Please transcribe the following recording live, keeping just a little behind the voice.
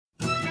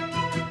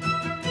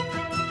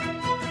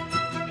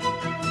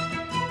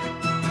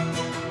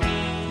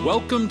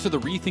Welcome to the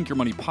Rethink Your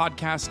Money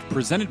podcast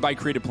presented by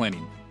Creative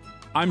Planning.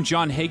 I'm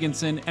John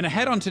Hagenson, and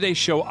ahead on today's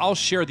show, I'll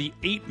share the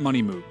 8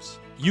 money moves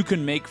you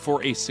can make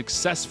for a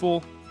successful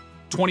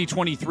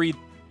 2023,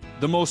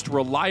 the most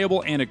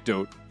reliable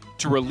anecdote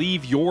to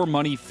relieve your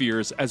money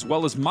fears, as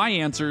well as my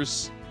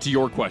answers to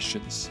your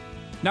questions.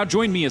 Now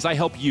join me as I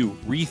help you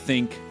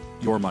rethink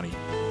your money.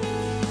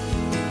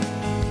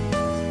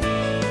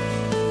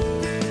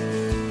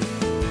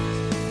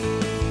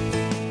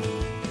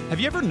 Have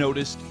you ever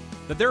noticed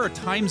that there are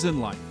times in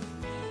life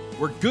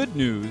where good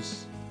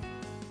news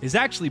is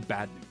actually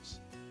bad news?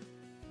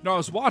 Now, I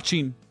was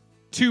watching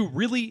 2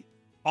 really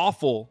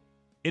awful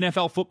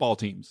NFL football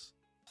teams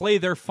play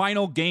their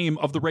final game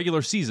of the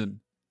regular season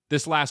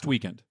this last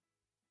weekend.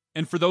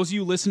 And for those of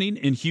you listening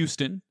in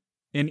Houston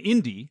and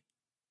Indy,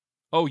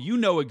 you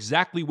know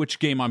exactly which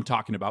game I'm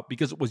talking about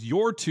because it was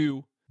your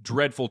 2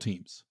 dreadful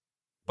teams.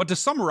 But to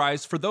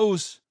summarize, for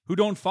those who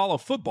don't follow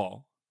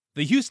football,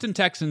 the Houston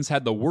Texans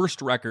had the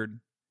worst record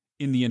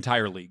in the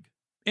entire league.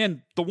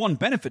 And the one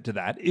benefit to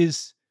that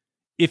is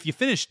if you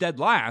finish dead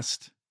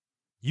last,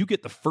 you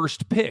get the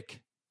first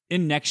pick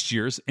in next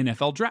year's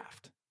NFL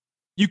draft.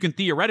 You can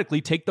theoretically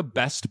take the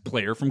best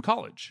player from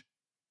college.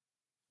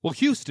 Well,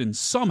 Houston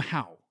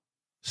somehow,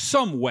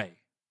 some way,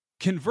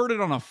 converted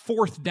on a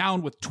 4th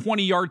down with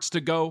 20 yards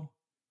to go,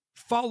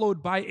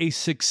 followed by a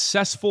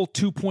successful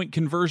 2-point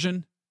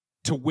conversion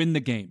to win the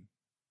game.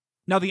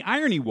 Now, the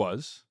irony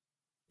was,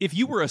 if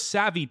you were a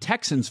savvy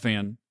Texans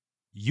fan,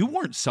 you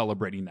weren't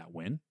celebrating that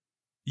win.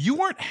 You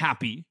weren't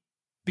happy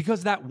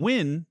because that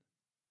win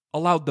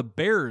allowed the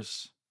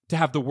Bears to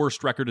have the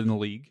worst record in the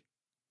league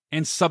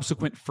and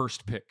subsequent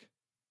first pick.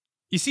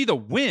 You see, the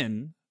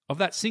win of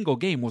that single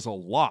game was a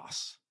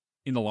loss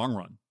in the long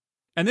run.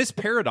 And this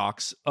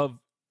paradox of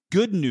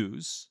good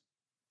news,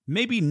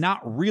 maybe not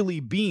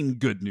really being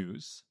good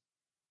news,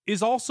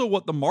 is also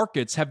what the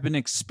markets have been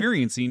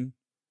experiencing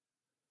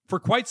for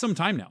quite some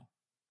time now.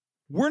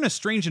 We're in a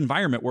strange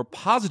environment where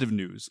positive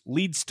news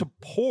leads to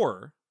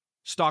poor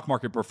stock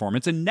market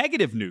performance and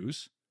negative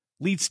news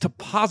leads to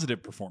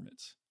positive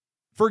performance.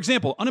 For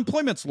example,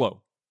 unemployment's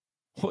low.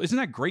 Well, isn't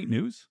that great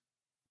news?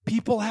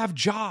 People have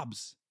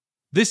jobs.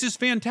 This is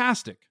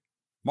fantastic.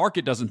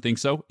 Market doesn't think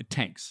so. It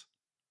tanks.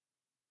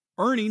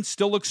 Earnings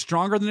still look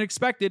stronger than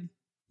expected.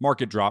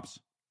 Market drops.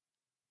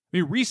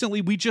 Recently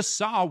we just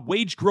saw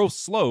wage growth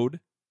slowed.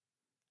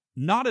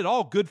 Not at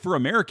all good for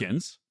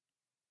Americans.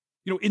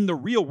 In the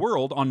real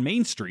world on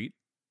Main Street,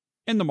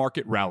 and the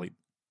market rallied.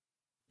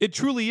 It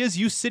truly is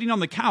you sitting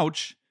on the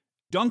couch,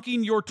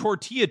 dunking your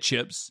tortilla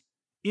chips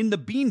in the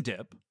bean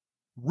dip,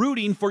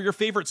 rooting for your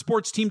favorite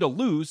sports team to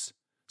lose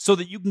so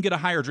that you can get a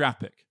higher draft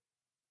pick.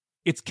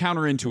 It's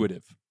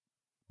counterintuitive.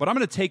 But I'm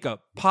going to take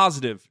a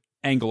positive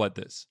angle at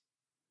this.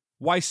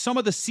 Why some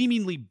of the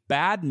seemingly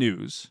bad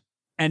news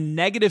and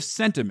negative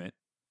sentiment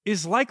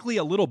is likely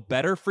a little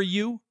better for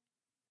you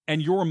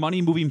and your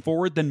money moving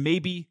forward than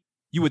maybe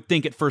you would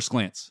think at first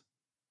glance.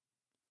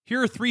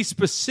 Here are 3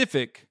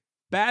 specific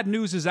bad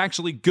news is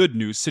actually good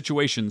news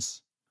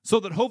situations so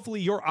that hopefully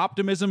your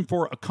optimism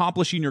for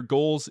accomplishing your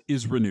goals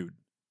is renewed.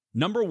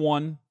 Number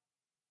 1,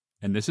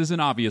 and this is an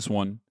obvious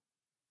one,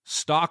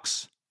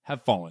 stocks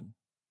have fallen.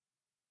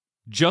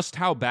 Just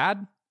how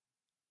bad?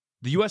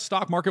 The U.S.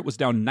 stock market was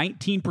down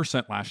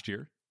 19% last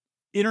year.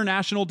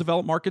 International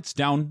developed markets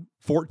down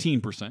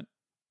 14%.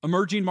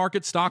 Emerging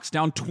market stocks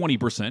down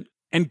 20%.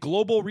 And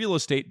global real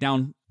estate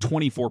down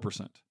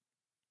 24%.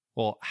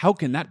 Well, how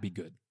can that be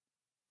good?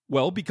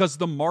 Well, because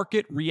the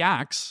market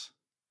reacts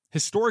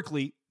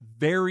historically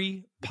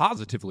very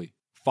positively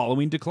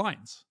following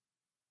declines.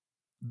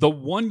 The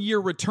 1-year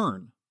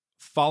return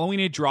following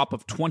a drop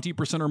of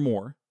 20% or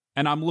more,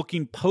 and I'm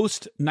looking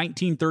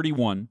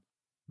post-1931,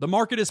 the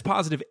market is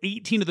positive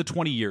 18 of the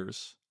 20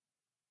 years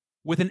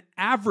with an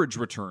average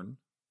return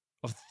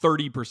of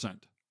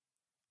 30%.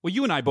 Well,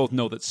 you and I both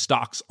know that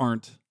stocks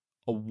aren't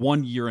a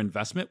 1-year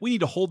investment. We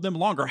need to hold them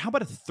longer. How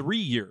about a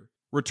 3-year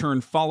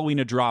return following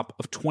a drop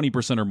of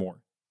 20% or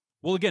more?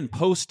 Well, again,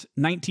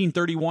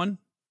 post-1931,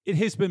 it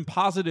has been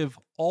positive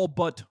all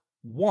but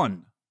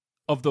one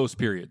of those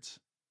periods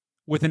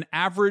with an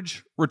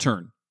average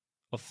return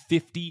of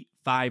 55%.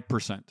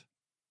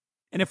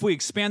 And if we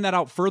expand that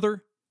out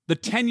further, the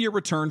 10-year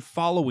return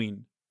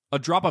following a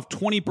drop of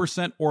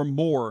 20% or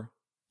more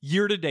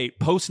year-to-date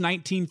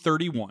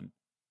post-1931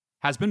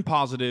 has been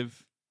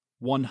positive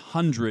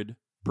 100%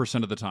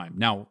 of the time.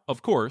 Now,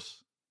 of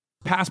course,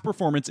 past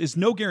performance is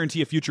no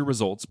guarantee of future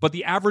results, but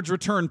the average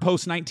return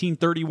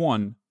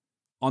post-1931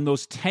 on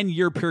those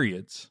 10-year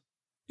periods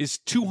is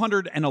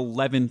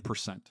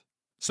 211%.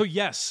 So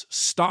yes,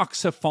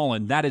 stocks have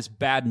fallen. That is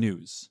bad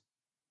news.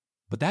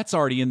 But that's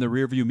already in the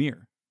rearview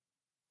mirror.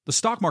 The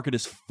stock market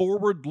is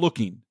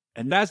forward-looking,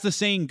 and as the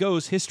saying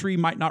goes, history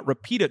might not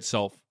repeat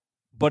itself,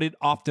 but it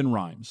often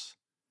rhymes.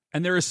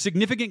 And there is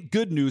significant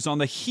good news on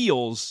the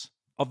heels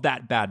of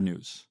that bad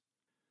news.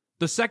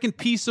 The second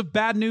piece of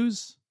bad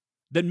news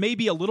that may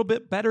be a little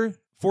bit better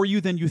for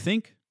you than you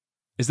think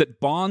is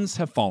that bonds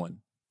have fallen.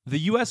 The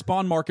U.S.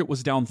 bond market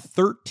was down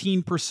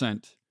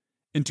 13%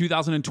 in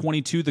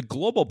 2022, the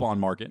global bond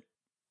market,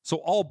 so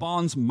all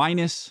bonds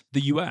minus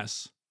the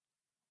US,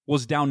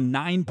 was down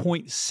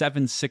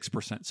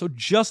 9.76%. So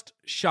just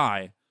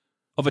shy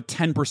of a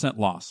 10%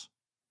 loss.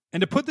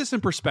 And to put this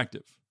in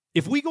perspective,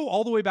 if we go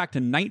all the way back to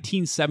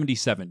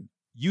 1977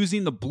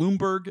 using the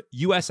Bloomberg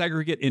US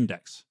Aggregate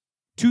Index,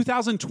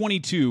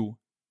 2022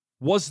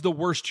 was the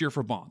worst year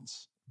for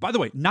bonds. By the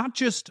way, not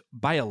just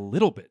by a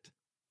little bit.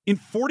 In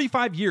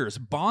 45 years,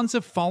 bonds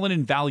have fallen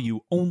in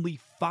value only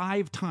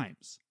 5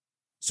 times.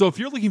 So if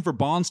you're looking for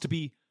bonds to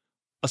be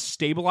a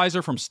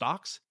stabilizer from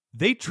stocks,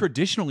 they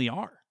traditionally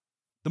are.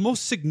 The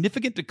most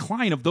significant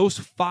decline of those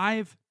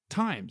 5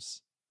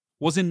 times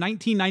was in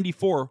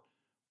 1994,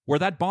 where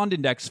that bond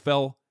index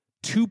fell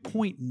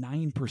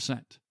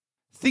 2.9%.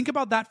 Think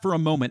about that for a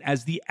moment,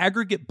 as the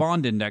aggregate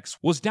bond index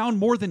was down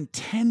more than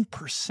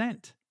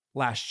 10%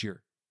 last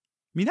year.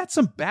 I mean, that's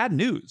some bad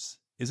news,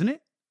 isn't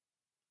it?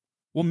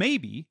 Well,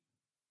 maybe,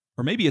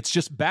 or maybe it's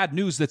just bad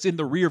news that's in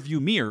the rearview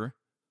mirror,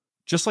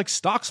 just like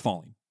stocks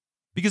falling.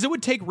 Because it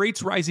would take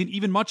rates rising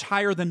even much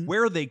higher than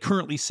where they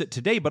currently sit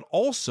today, but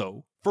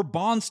also for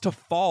bonds to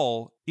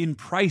fall in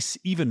price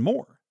even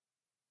more.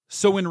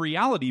 So in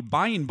reality,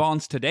 buying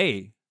bonds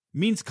today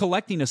means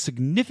collecting a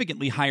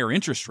significantly higher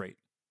interest rate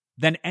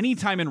than any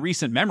time in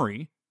recent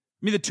memory.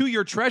 I mean, the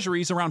 2-year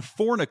treasury is around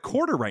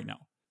 4.25% right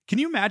now. Can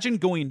you imagine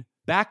going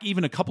back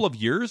even a couple of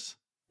years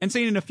and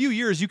saying in a few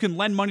years you can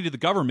lend money to the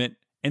government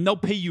and they'll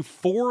pay you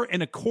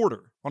 4.25%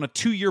 on a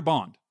 2-year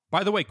bond?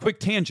 By the way, quick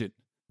tangent.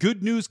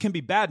 Good news can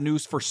be bad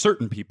news for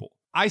certain people.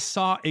 I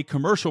saw a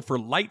commercial for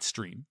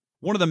Lightstream,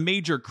 one of the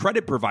major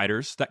credit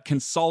providers that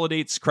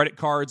consolidates credit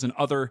cards and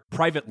other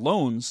private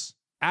loans,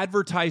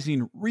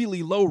 advertising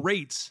really low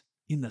rates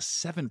in the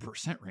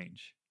 7%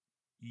 range.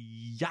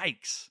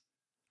 Yikes.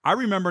 I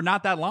remember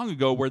not that long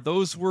ago where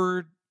those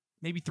were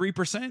maybe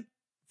 3%,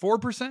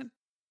 4%.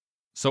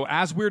 So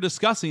as we're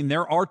discussing,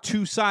 there are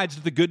 2 sides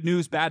to the good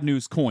news, bad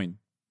news coin.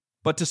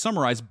 But to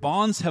summarize,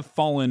 bonds have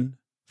fallen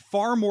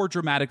far more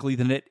dramatically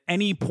than at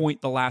any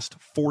point the last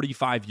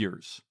 45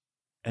 years.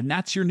 And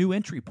that's your new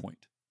entry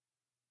point.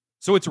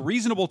 So it's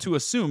reasonable to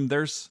assume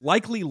there's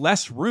likely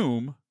less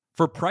room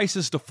for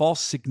prices to fall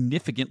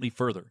significantly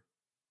further.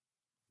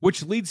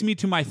 Which leads me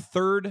to my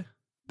third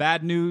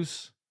bad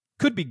news,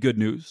 could be good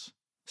news,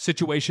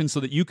 situation so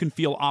that you can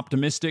feel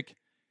optimistic.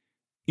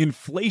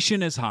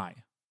 Inflation is high.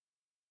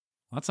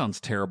 Well, that sounds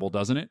terrible,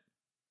 doesn't it?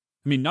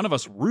 I mean, none of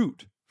us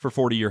root for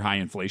 40-year high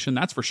inflation,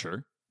 that's for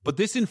sure. But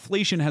this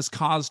inflation has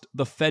caused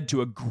the Fed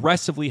to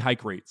aggressively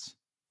hike rates.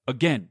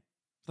 Again,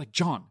 like,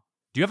 John,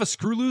 do you have a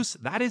screw loose?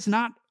 That is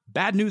not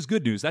bad news,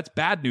 good news. That's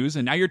bad news.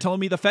 And now you're telling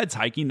me the Fed's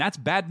hiking. That's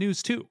bad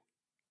news too.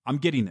 I'm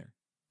getting there.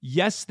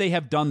 Yes, they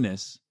have done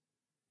this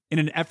in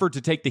an effort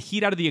to take the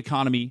heat out of the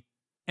economy,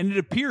 and it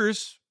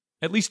appears,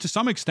 at least to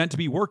some extent, to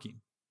be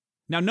working.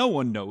 Now, no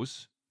one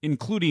knows,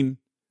 including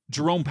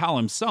Jerome Powell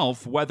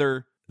himself,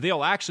 whether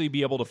they'll actually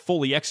be able to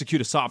fully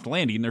execute a soft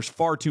landing. There's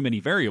far too many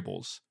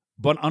variables.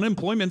 But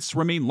unemployments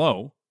remain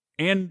low,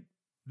 and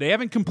they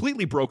haven't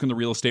completely broken the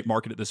real estate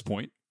market at this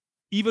point,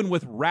 even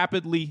with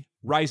rapidly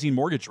rising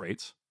mortgage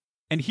rates.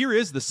 And here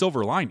is the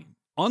silver lining.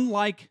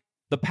 Unlike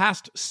the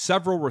past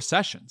several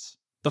recessions,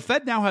 the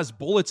Fed now has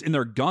bullets in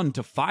their gun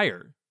to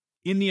fire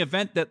in the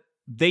event that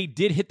they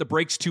did hit the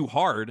brakes too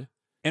hard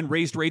and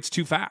raised rates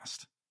too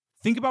fast.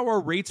 Think about where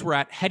rates were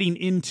at heading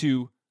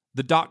into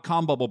the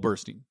dot-com bubble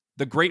bursting,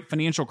 the great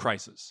financial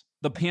crisis,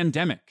 the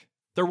pandemic.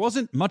 There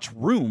wasn't much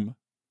room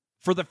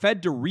for the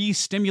Fed to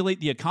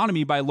re-stimulate the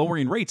economy by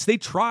lowering rates. They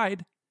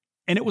tried,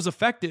 and it was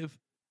effective.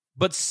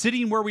 But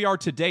sitting where we are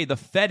today, the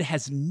Fed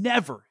has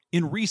never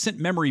in recent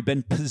memory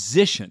been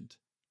positioned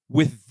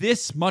with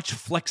this much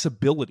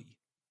flexibility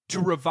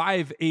to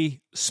revive a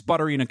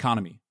sputtering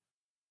economy.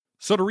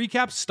 So to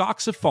recap,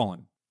 stocks have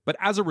fallen, but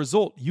as a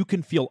result, you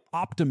can feel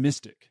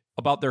optimistic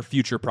about their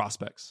future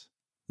prospects.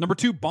 Number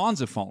 2,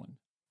 bonds have fallen,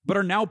 but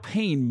are now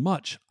paying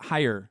much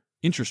higher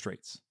interest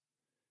rates.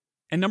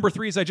 And number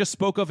 3, as I just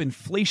spoke of,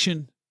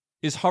 inflation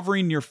is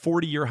hovering near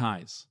 40-year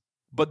highs.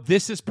 But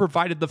this has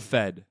provided the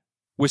Fed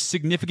with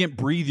significant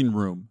breathing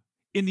room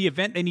in the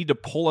event they need to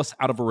pull us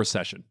out of a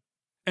recession.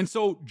 And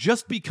so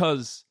just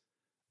because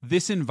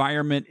this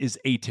environment is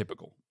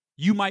atypical,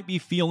 you might be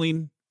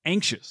feeling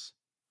anxious.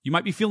 You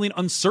might be feeling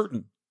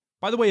uncertain.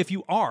 By the way, if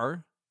you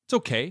are, it's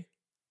okay.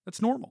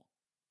 That's normal.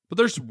 But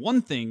there's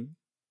one thing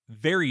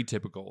very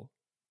typical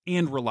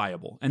and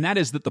reliable, and that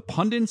is that the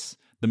pundits,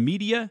 the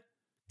media,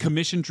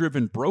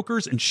 commission-driven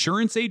brokers,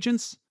 insurance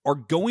agents are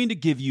going to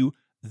give you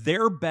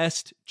their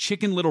best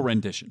Chicken Little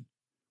rendition.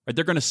 Right?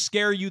 They're going to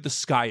scare you, the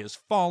sky is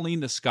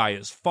falling,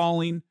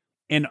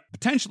 and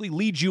potentially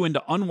lead you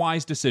into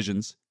unwise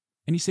decisions.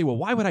 And you say, well,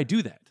 why would I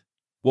do that?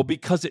 Well,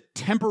 because it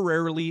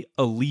temporarily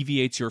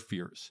alleviates your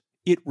fears.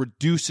 It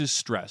reduces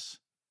stress.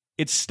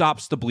 It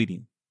stops the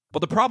bleeding. But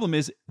the problem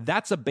is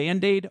that's a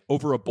Band-Aid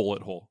over a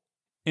bullet hole.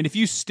 And if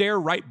you stare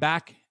right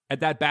back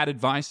at that bad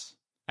advice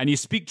and you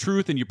speak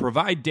truth and you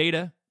provide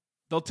data,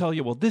 they'll tell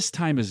you, well, this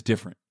time is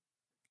different.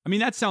 I mean,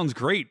 that sounds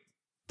great.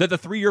 That the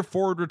 3-year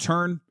forward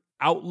return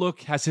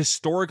outlook has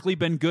historically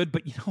been good,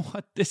 but you know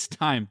what? This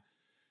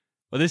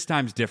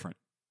time's different.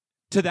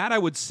 To that, I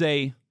would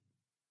say,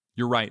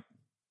 you're right.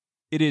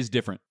 It is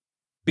different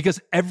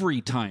because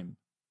every time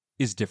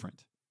is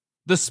different.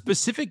 The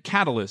specific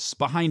catalysts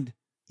behind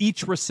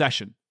each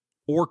recession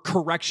or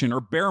correction or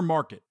bear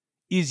market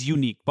is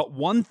unique, but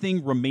one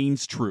thing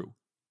remains true.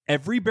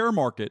 Every bear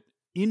market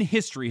in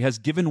history has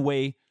given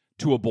way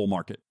to a bull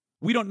market.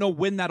 We don't know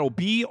when that'll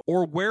be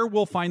or where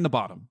we'll find the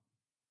bottom.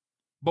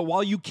 But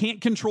while you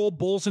can't control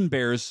bulls and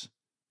bears,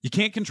 you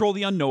can't control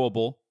the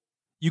unknowable,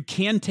 you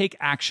can take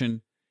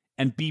action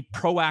and be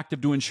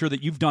proactive to ensure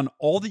that you've done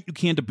all that you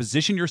can to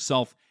position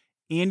yourself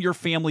and your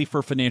family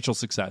for financial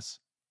success.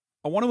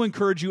 I want to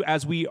encourage you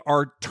as we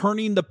are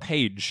turning the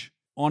page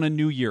on a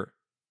new year,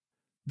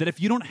 that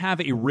if you don't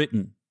have a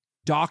written,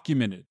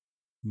 documented,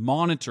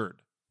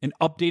 monitored, and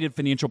updated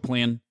financial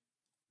plan,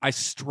 I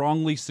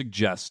strongly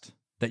suggest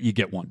that you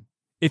get one.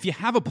 If you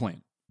have a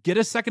plan, get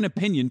a second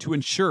opinion to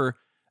ensure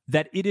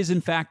that it is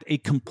in fact a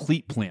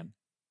complete plan,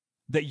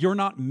 that you're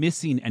not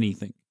missing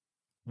anything.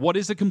 What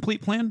is a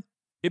complete plan?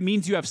 It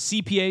means you have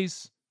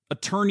CPAs,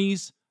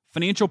 attorneys,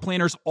 financial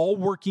planners all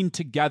working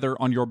together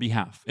on your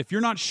behalf. If you're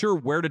not sure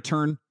where to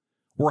turn,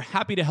 we're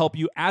happy to help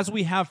you as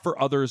we have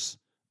for others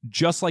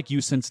just like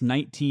you since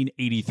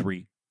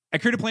 1983.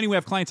 At Creative Planning, we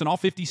have clients in all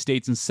 50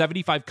 states and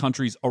 75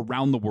 countries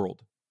around the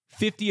world.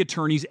 50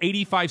 attorneys,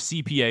 85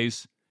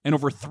 CPAs, and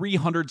over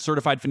 300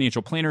 certified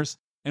financial planners.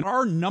 And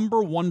our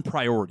number one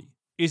priority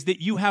is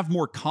that you have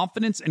more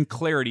confidence and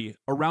clarity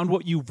around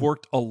what you've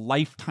worked a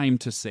lifetime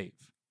to save.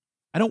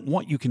 I don't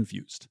want you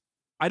confused.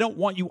 I don't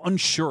want you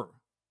unsure.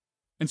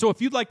 And so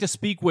if you'd like to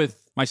speak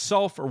with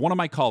myself or one of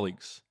my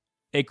colleagues,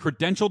 a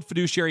credentialed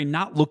fiduciary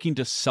not looking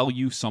to sell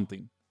you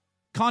something,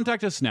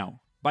 contact us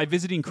now by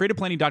visiting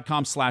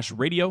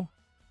creativeplanning.com/radio.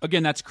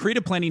 Again, that's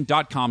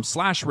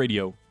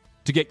creativeplanning.com/radio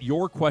to get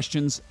your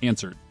questions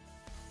answered.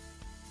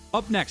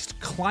 Up next,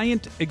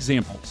 client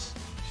examples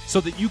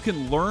so that you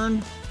can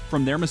learn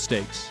from their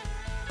mistakes.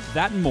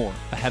 That and more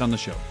ahead on the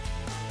show.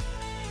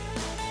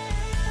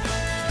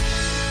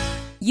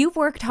 You've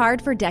worked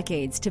hard for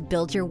decades to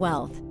build your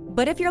wealth.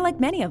 But if you're like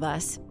many of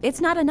us,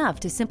 it's not enough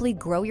to simply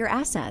grow your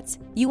assets.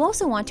 You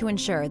also want to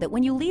ensure that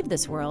when you leave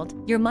this world,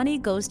 your money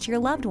goes to your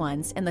loved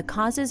ones and the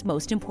causes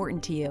most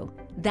important to you.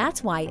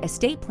 That's why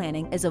estate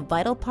planning is a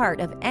vital part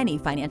of any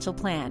financial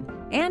plan.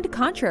 And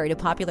contrary to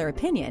popular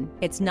opinion,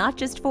 it's not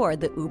just for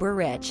the uber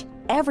rich.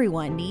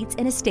 Everyone needs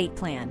an estate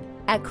plan.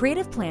 At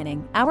Creative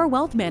Planning, our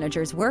wealth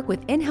managers work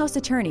with in-house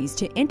attorneys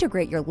to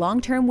integrate your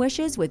long-term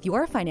wishes with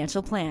your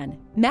financial plan,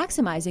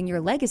 maximizing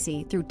your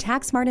legacy through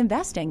tax-smart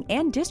investing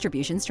and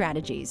distribution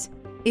strategies.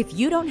 If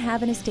you don't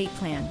have an estate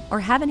plan or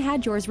haven't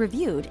had yours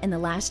reviewed in the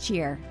last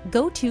year,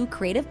 go to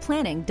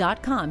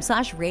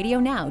creativeplanning.com/radio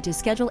now to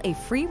schedule a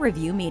free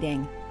review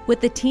meeting. With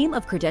the team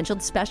of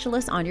credentialed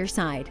specialists on your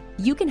side,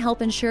 you can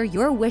help ensure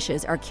your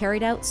wishes are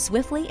carried out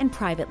swiftly and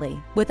privately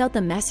without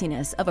the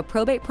messiness of a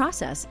probate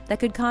process that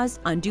could cause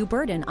undue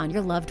burden on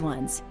your loved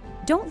ones.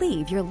 Don't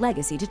leave your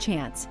legacy to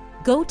chance.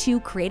 Go to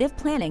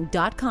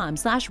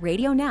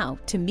creativeplanning.com/radio now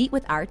to meet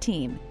with our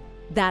team.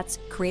 That's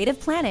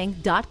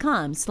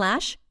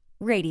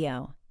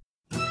creativeplanning.com/radio.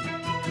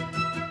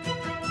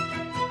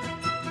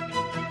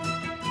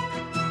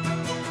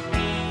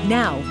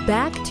 Now,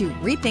 back to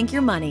Rethink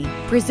Your Money,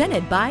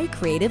 presented by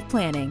Creative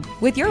Planning,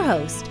 with your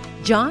host,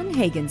 John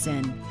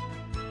Hagenson.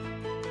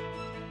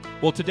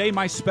 Well, today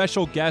my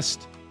special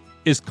guest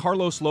is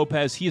Carlos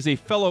Lopez. He is a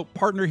fellow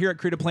partner here at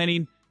Creative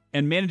Planning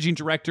and managing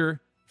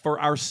director for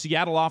our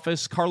Seattle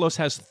office. Carlos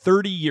has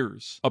 30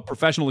 years of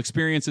professional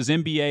experience as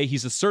MBA.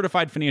 He's a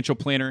certified financial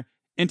planner.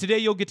 And today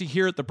you'll get to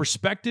hear the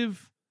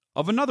perspective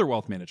of another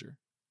wealth manager.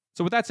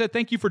 So with that said,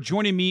 thank you for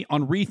joining me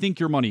on Rethink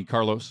Your Money,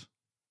 Carlos.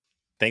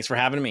 Thanks for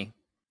having me.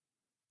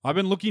 I've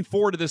been looking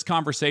forward to this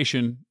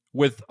conversation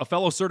with a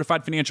fellow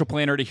certified financial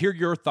planner to hear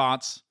your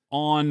thoughts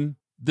on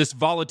this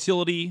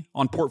volatility,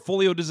 on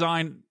portfolio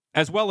design,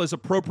 as well as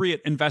appropriate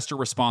investor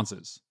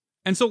responses.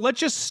 And so let's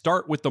just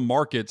start with the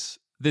markets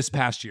this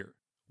past year.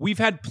 We've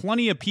had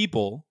plenty of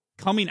people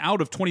coming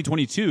out of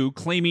 2022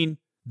 claiming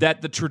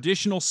that the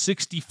traditional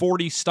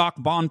 60-40 stock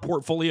bond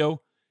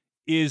portfolio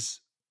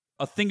is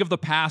a thing of the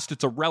past.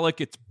 It's a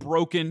relic. It's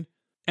broken.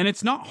 And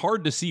it's not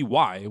hard to see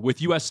why,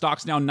 with U.S.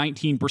 stocks down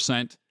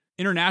 19%,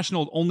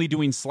 international only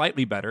doing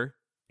slightly better,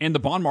 and the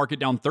bond market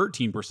down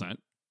 13%.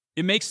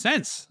 It makes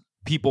sense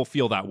people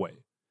feel that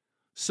way.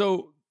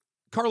 So,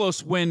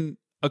 Carlos, when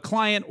a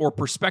client or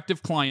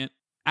prospective client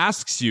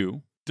asks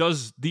you,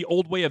 does the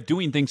old way of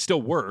doing things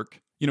still work?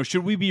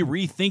 Should we be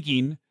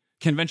rethinking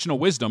conventional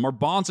wisdom? Are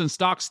bonds and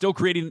stocks still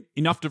creating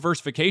enough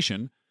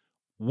diversification?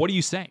 What do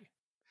you say?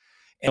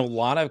 And a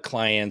lot of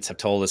clients have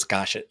told us,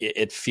 gosh,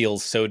 it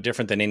feels so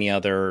different than any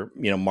other,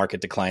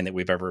 market decline that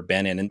we've ever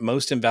been in. And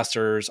most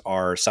investors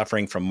are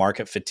suffering from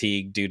market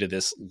fatigue due to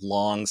this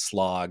long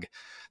slog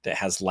that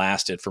has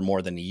lasted for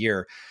more than a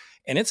year.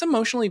 And it's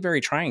emotionally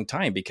very trying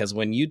time, because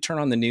when you turn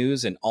on the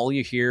news and all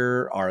you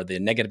hear are the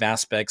negative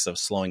aspects of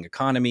slowing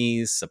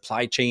economies,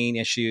 supply chain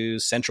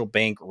issues, central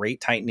bank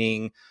rate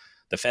tightening,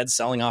 The Fed's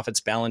selling off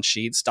its balance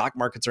sheet. Stock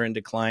markets are in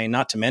decline,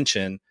 not to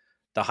mention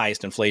the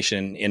highest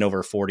inflation in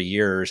over 40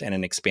 years and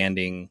an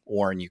expanding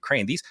war in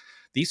Ukraine.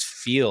 These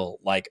feel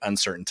like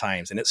uncertain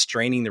times, and it's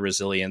straining the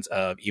resilience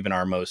of even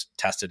our most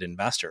tested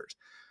investors.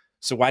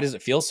 So why does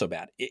it feel so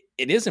bad? It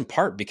is in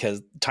part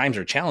because times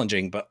are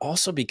challenging, but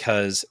also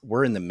because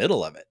we're in the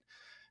middle of it.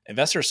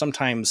 Investors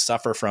sometimes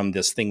suffer from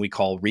this thing we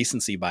call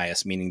recency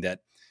bias, meaning that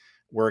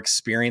we're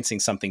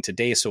experiencing something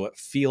today, so it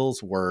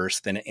feels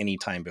worse than at any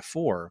time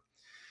before.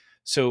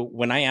 So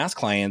when I ask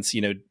clients,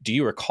 do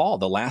you recall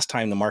the last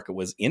time the market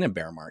was in a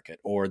bear market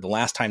or the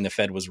last time the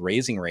Fed was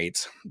raising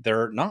rates?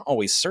 They're not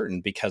always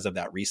certain because of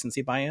that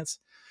recency bias.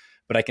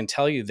 But I can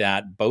tell you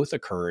that both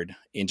occurred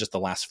in just the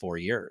last 4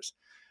 years.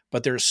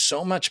 But there's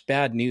so much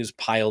bad news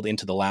piled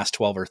into the last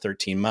 12 or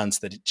 13 months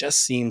that it just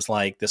seems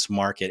like this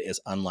market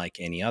is unlike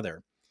any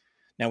other.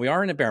 Now, we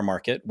are in a bear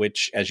market,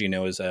 which, as you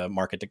know, is a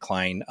market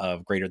decline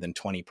of greater than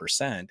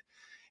 20%.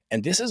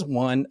 And this is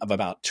one of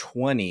about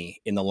 20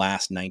 in the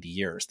last 90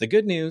 years. The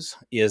good news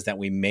is that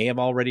we may have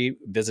already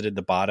visited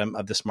the bottom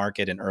of this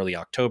market in early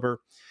October.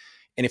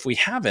 And if we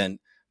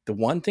haven't, the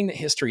one thing that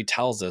history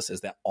tells us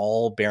is that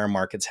all bear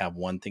markets have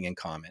one thing in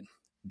common.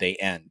 They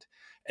end.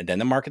 And then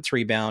the markets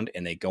rebound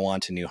and they go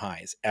on to new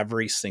highs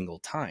every single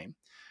time.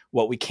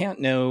 What we can't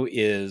know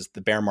is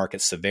the bear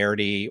market's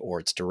severity or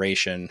its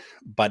duration,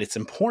 but it's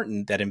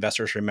important that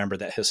investors remember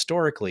that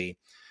historically,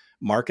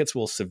 markets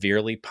will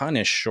severely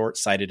punish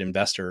short-sighted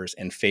investors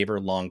and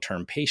favor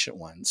long-term patient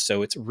ones.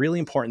 So it's really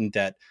important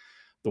that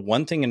the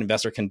one thing an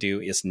investor can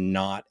do is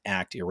not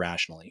act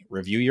irrationally.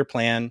 Review your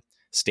plan,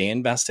 stay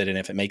invested, and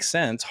if it makes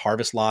sense,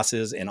 harvest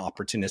losses and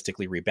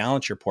opportunistically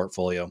rebalance your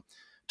portfolio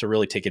to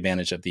really take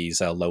advantage of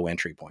these low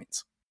entry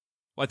points.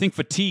 Well, I think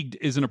fatigued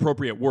is an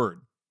appropriate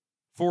word.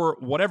 For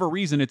whatever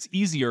reason, it's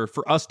easier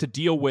for us to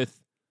deal with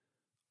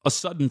a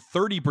sudden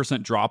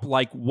 30% drop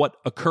like what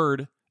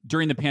occurred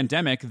during the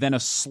pandemic than a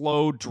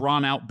slow,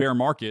 drawn-out bear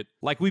market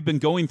like we've been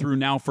going through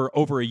now for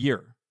over a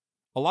year.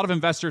 A lot of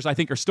investors, I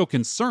think, are still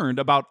concerned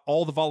about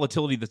all the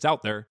volatility that's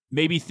out there,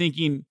 maybe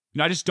thinking,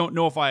 I just don't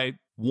know if I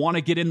want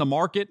to get in the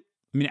market.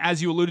 I mean,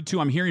 as you alluded to,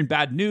 I'm hearing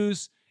bad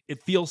news.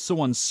 It feels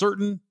so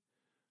uncertain.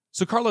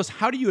 So, Carlos,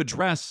 how do you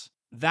address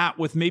that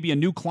with maybe a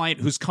new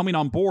client who's coming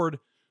on board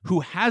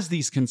who has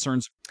these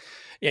concerns?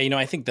 Yeah,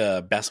 I think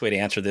the best way to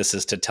answer this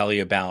is to tell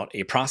you about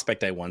a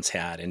prospect I once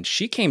had. And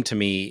she came to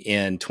me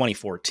in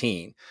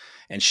 2014.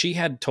 And she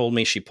had told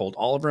me she pulled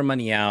all of her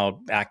money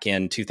out back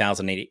in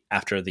 2008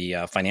 after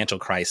the financial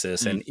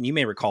crisis. And you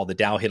may recall the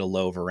Dow hit a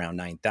low of around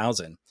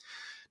 9,000.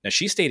 Now,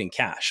 she stayed in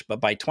cash.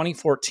 But by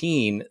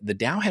 2014, the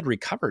Dow had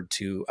recovered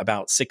to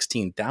about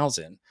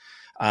 16,000.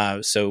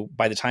 So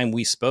by the time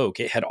we spoke,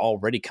 it had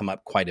already come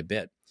up quite a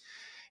bit.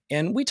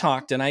 And we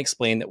talked, and I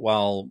explained that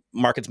while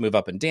markets move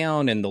up and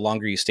down, and the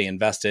longer you stay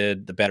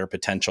invested, the better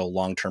potential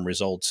long-term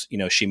results,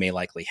 she may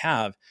likely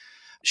have.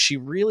 She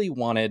really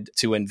wanted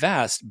to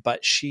invest,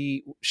 but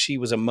she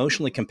was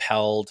emotionally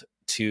compelled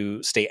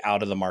to stay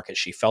out of the market.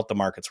 She felt the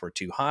markets were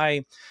too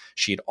high.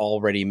 She had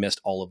already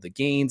missed all of the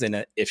gains.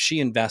 And if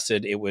she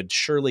invested, it would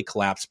surely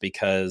collapse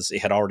because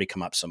it had already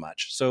come up so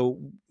much. So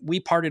we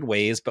parted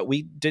ways, but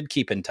we did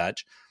keep in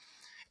touch.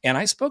 And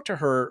I spoke to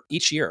her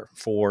each year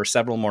for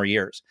several more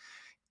years.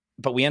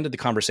 But we ended the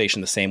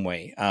conversation the same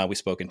way. We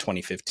spoke in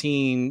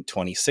 2015,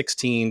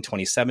 2016,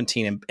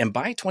 2017. And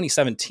by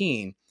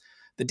 2017,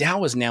 the Dow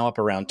was now up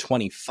around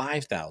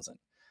 25,000.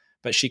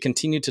 But she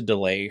continued to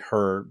delay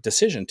her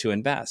decision to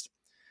invest.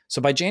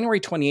 So by January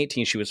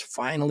 2018, she was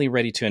finally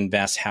ready to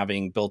invest,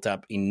 having built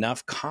up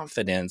enough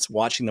confidence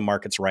watching the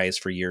markets rise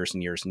for years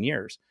and years and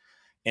years.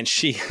 And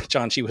she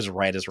was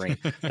right as rain.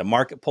 The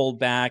market pulled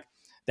back.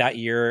 That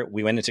year,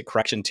 we went into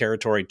correction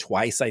territory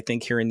twice, I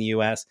think, here in the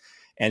US.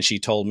 And she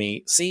told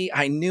me, see,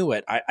 I knew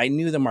it. I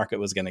knew the market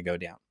was going to go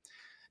down.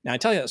 Now, I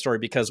tell you that story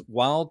because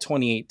while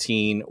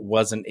 2018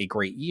 wasn't a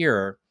great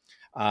year,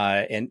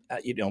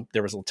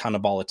 there was a ton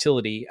of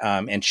volatility,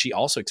 and she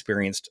also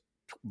experienced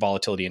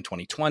volatility in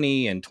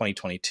 2020 and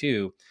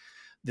 2022,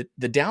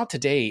 the Dow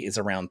today is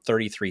around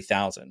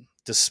 33,000,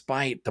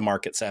 despite the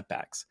market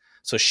setbacks.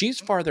 So she's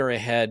farther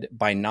ahead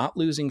by not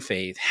losing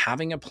faith,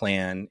 having a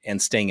plan,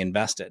 and staying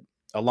invested.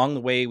 Along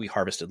the way, we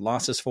harvested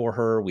losses for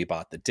her. We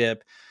bought the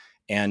dip.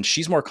 And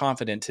she's more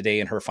confident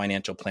today in her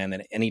financial plan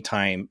than any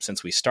time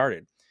since we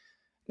started.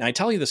 Now, I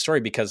tell you the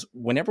story because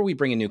whenever we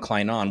bring a new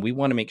client on, we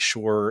want to make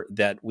sure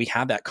that we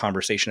have that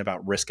conversation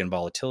about risk and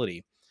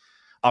volatility.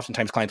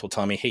 Oftentimes, clients will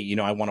tell me, hey,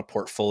 I want a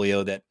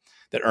portfolio that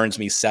earns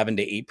me 7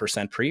 to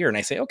 8% per year. And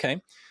I say, okay,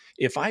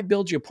 if I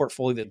build you a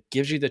portfolio that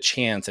gives you the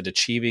chance at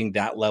achieving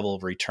that level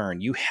of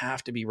return, you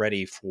have to be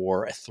ready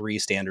for a 3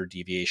 standard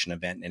deviation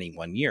event in any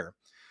 1 year.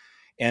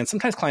 And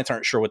sometimes clients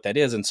aren't sure what that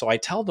is. And so I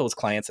tell those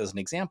clients as an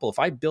example, if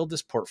I build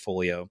this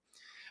portfolio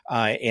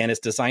and it's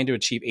designed to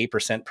achieve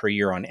 8% per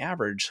year on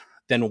average,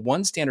 then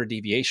 1 standard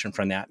deviation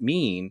from that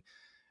mean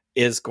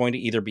is going to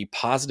either be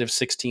positive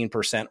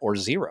 16% or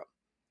 0.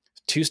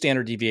 2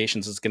 standard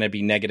deviations is going to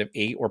be negative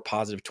 8 or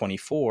positive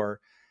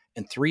 24.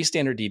 And 3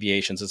 standard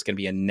deviations is going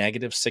to be a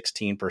negative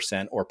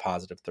 16% or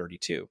positive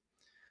 32.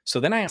 So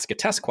then I ask a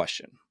test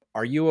question.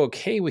 Are you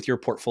okay with your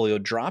portfolio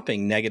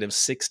dropping negative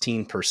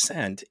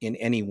 16% in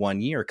any one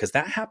year? Because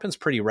that happens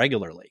pretty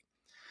regularly.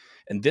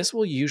 And this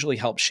will usually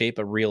help shape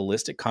a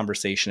realistic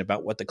conversation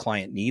about what the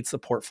client needs the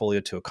portfolio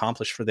to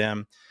accomplish for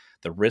them,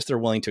 the risk they're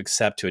willing to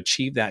accept to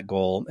achieve that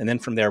goal. And then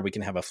from there, we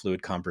can have a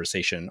fluid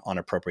conversation on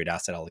appropriate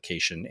asset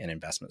allocation and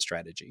investment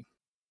strategy.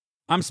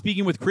 I'm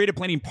speaking with Creative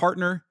Planning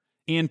Partner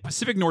and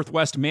Pacific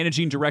Northwest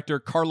Managing Director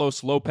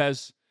Carlos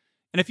Lopez.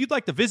 And if you'd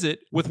like to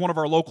visit with one of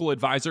our local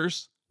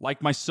advisors,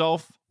 like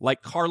myself,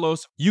 like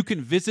Carlos, you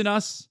can visit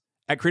us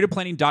at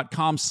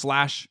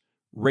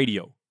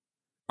creativeplanning.com/radio.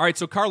 All right,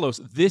 so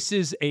Carlos, this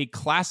is a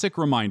classic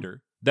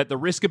reminder that the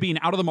risk of being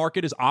out of the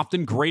market is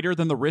often greater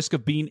than the risk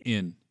of being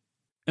in.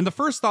 And the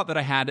first thought that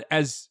I had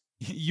as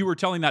you were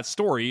telling that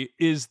story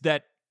is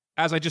that,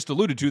 as I just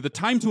alluded to, the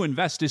time to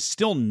invest is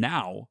still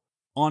now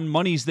on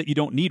monies that you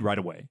don't need right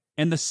away.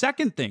 And the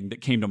second thing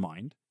that came to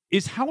mind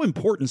is how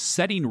important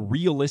setting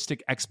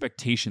realistic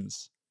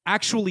expectations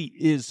actually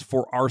is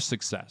for our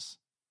success.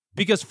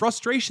 Because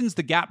frustration's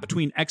the gap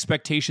between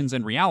expectations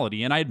and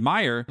reality, and I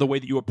admire the way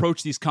that you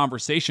approach these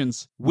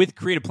conversations with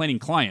creative planning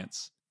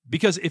clients.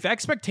 Because if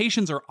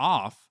expectations are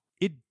off,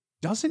 it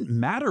doesn't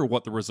matter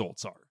what the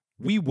results are.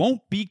 We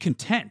won't be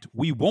content.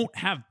 We won't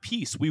have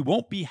peace. We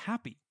won't be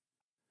happy.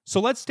 So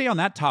let's stay on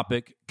that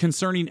topic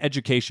concerning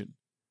education.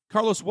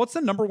 Carlos, what's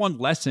the number one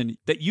lesson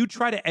that you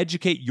try to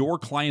educate your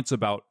clients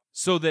about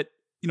so that,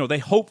 they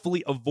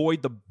hopefully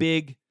avoid the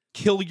big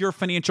kill your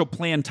financial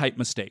plan type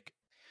mistake?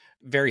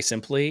 Very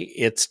simply,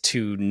 it's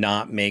to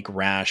not make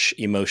rash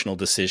emotional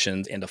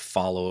decisions and to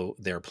follow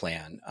their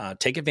plan.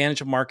 Take advantage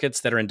of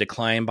markets that are in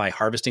decline by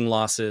harvesting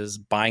losses,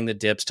 buying the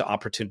dips to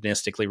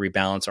opportunistically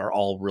rebalance are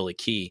all really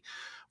key.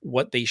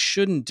 What they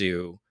shouldn't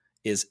do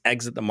is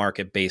exit the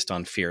market based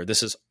on fear.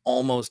 This is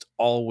almost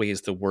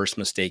always the worst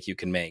mistake you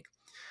can make.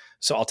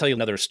 So I'll tell you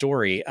another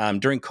story.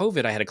 During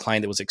COVID, I had a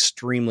client that was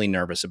extremely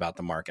nervous about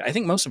the market. I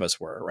think most of us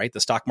were, right?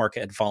 The stock market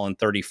had fallen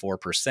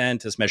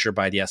 34% as measured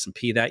by the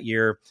S&P that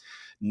year.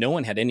 No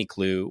one had any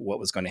clue what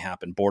was going to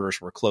happen.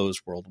 Borders were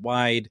closed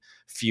worldwide.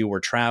 Few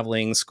were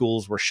traveling.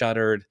 Schools were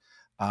shuttered.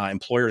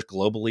 Employers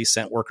globally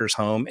sent workers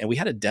home. And we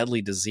had a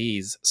deadly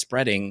disease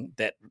spreading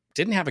that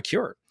didn't have a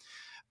cure.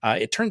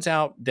 It turns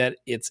out that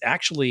it's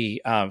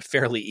actually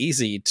fairly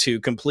easy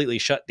to completely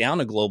shut down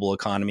a global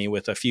economy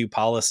with a few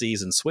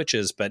policies and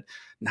switches, but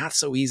not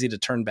so easy to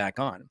turn back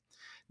on.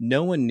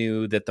 No one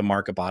knew that the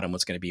market bottom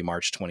was going to be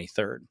March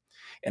 23rd.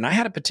 And I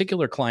had a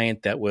particular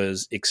client that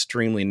was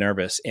extremely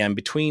nervous. And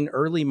between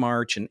early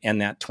March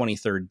and that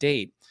 23rd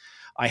date,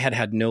 I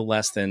had no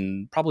less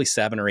than probably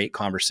 7 or 8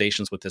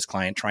 conversations with this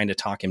client trying to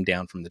talk him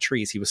down from the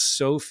trees. He was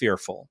so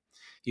fearful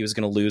he was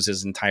going to lose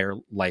his entire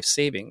life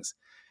savings.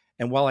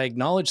 And while I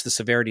acknowledged the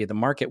severity of the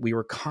market, we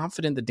were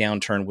confident the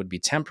downturn would be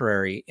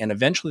temporary and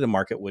eventually the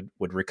market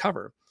would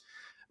recover.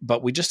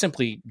 But we just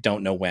simply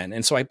don't know when.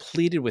 And so I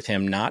pleaded with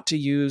him not to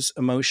use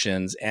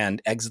emotions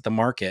and exit the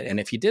market. And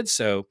if he did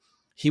so,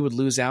 he would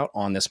lose out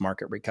on this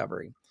market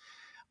recovery.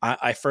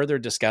 I further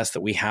discussed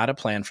that we had a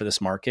plan for this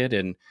market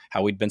and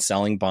how we'd been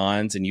selling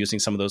bonds and using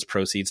some of those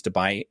proceeds to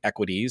buy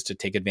equities to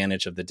take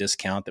advantage of the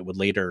discount that would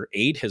later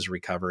aid his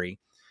recovery.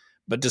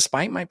 But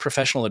despite my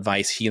professional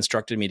advice, he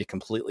instructed me to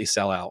completely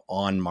sell out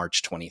on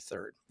March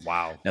 23rd.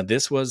 Wow. Now,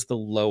 this was the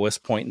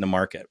lowest point in the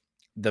market.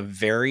 The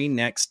very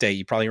next day,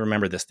 you probably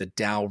remember this, the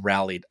Dow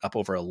rallied up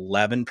over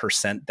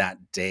 11%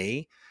 that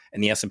day,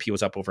 and the S&P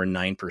was up over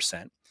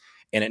 9%.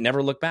 And it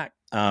never looked back.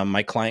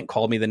 My client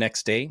called me the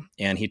next day,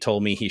 and he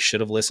told me he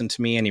should have listened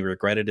to me, and he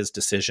regretted his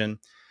decision.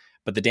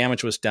 But the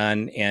damage was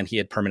done, and he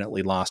had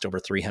permanently lost over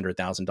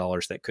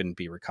 $300,000 that couldn't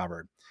be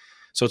recovered.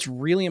 So it's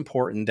really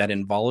important that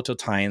in volatile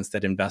times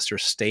that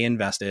investors stay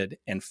invested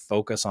and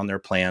focus on their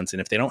plans. And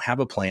if they don't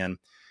have a plan,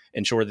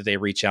 ensure that they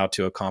reach out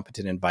to a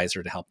competent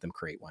advisor to help them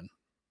create one.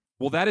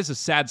 Well, that is a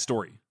sad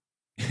story,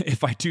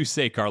 if I do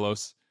say,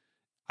 Carlos.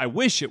 I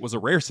wish it was a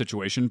rare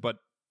situation, but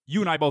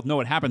you and I both know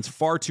it happens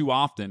far too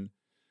often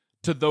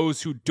to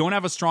those who don't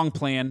have a strong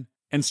plan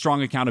and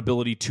strong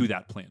accountability to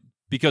that plan.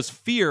 Because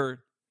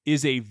fear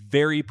is a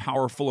very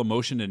powerful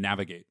emotion to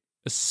navigate,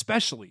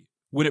 especially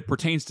when it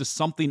pertains to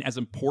something as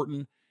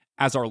important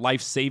as our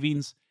life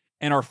savings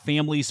and our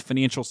family's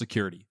financial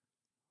security.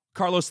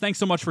 Carlos, thanks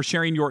so much for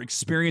sharing your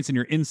experience and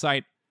your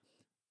insight.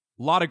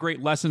 A lot of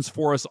great lessons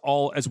for us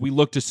all as we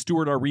look to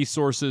steward our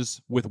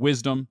resources with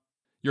wisdom.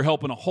 You're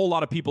helping a whole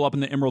lot of people up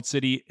in the Emerald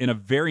City in a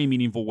very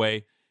meaningful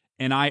way,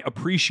 and I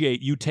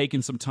appreciate you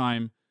taking some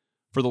time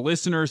for the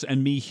listeners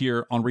and me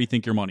here on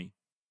Rethink Your Money.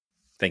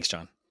 Thanks,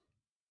 John.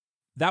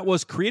 That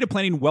was Creative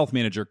Planning Wealth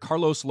Manager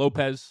Carlos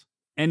Lopez.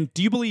 And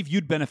do you believe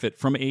you'd benefit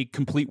from a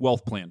complete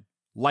wealth plan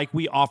like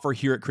we offer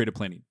here at Creative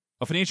Planning?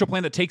 A financial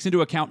plan that takes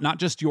into account not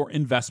just your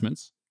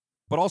investments,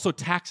 but also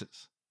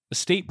taxes,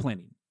 estate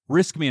planning,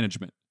 risk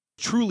management,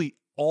 truly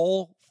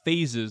all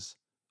phases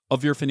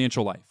of your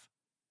financial life.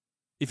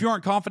 If you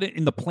aren't confident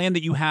in the plan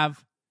that you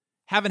have,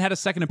 haven't had a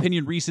second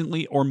opinion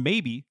recently, or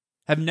maybe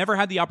have never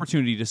had the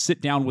opportunity to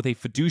sit down with a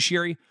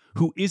fiduciary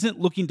who isn't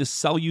looking to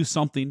sell you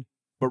something,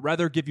 but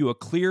rather give you a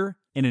clear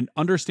and an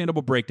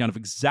understandable breakdown of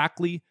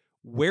exactly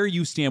where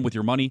you stand with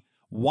your money.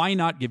 Why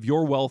not give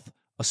your wealth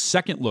a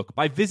second look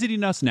by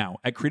visiting us now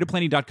at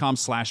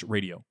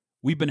creativeplanning.com/radio.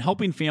 We've been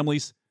helping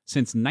families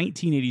since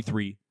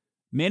 1983,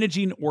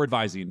 managing or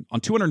advising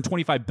on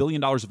 $225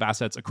 billion of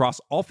assets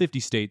across all 50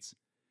 states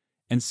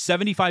and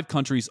 75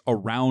 countries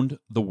around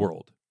the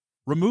world.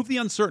 Remove the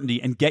uncertainty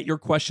and get your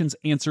questions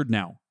answered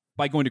now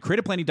by going to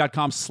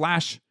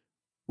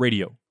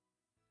creativeplanning.com/radio.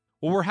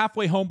 Well, we're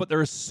halfway home, but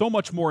there is so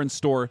much more in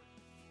store.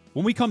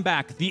 When we come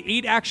back, the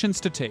 8 actions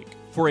to take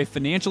for a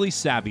financially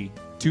savvy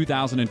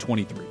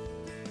 2023.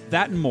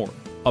 That and more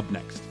up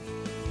next.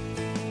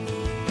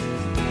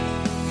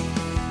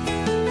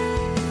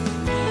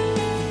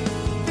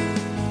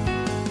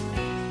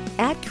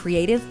 At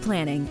Creative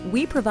Planning,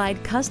 we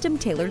provide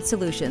custom-tailored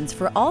solutions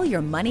for all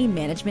your money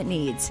management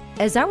needs,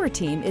 as our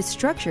team is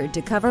structured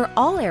to cover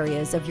all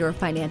areas of your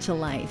financial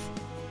life.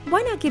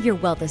 Why not give your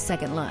wealth a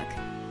second look?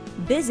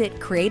 Visit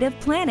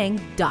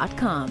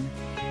creativeplanning.com.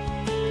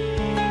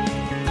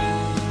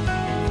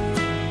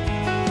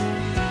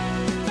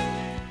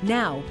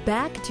 Now,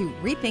 back to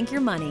Rethink Your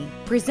Money,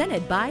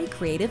 presented by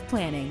Creative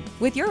Planning,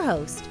 with your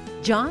host,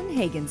 John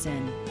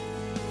Hagenson.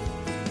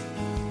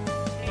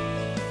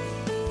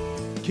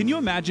 Can you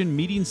imagine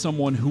meeting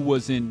someone who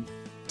was in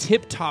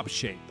tip-top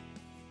shape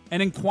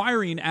and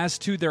inquiring as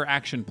to their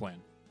action plan?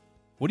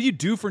 What do you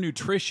do for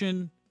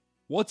nutrition?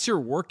 What's your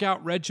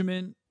workout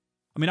regimen?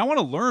 I mean, I want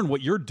to learn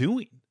what you're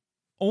doing,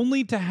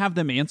 only to have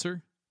them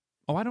answer,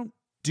 "Oh, I don't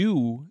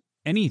do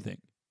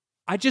anything.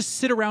 I just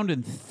sit around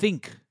and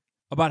think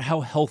about how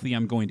healthy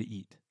I'm going to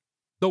eat,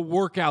 the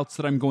workouts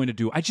that I'm going to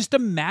do. I just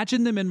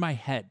imagine them in my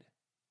head.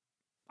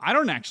 I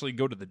don't actually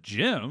go to the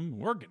gym,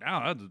 work it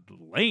out, that's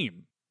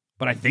lame,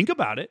 but I think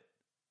about it."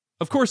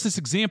 Of course, this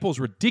example is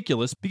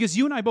ridiculous because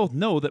you and I both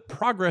know that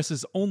progress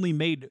is only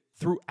made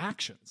through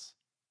actions.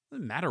 It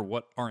doesn't matter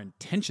what our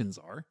intentions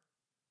are.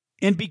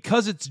 And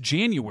because it's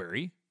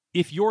January,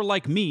 if you're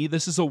like me,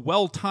 this is a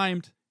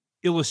well-timed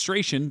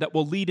illustration that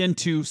will lead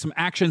into some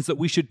actions that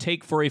we should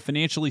take for a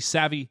financially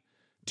savvy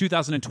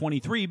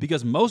 2023,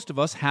 because most of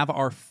us have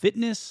our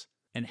fitness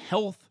and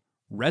health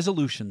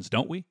resolutions,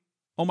 don't we?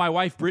 Oh, my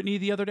wife, Brittany,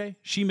 the other day,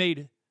 she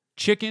made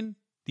chicken,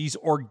 these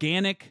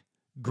organic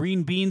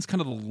green beans, kind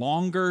of the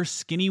longer,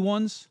 skinny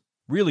ones,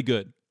 really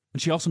good.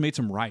 And she also made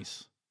some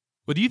rice.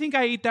 But do you think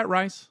I ate that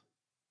rice?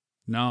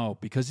 No,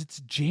 because it's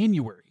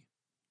January.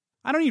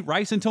 I don't eat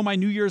rice until my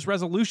New Year's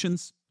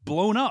resolution's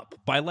blown up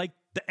by like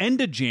the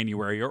end of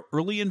January or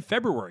early in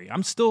February.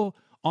 I'm still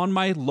on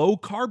my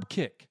low-carb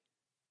kick.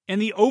 And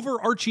the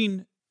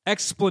overarching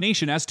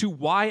explanation as to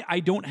why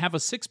I don't have a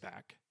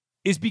six-pack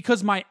is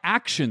because my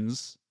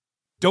actions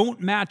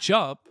don't match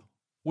up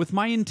with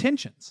my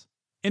intentions.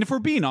 And if we're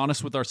being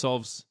honest with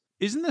ourselves,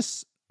 isn't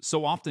this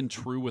so often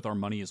true with our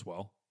money as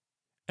well?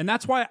 And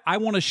that's why I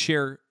want to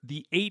share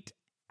the 8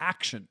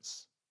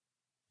 actions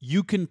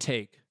you can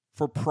take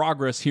for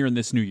progress here in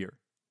this new year.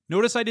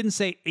 Notice I didn't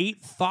say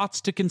 8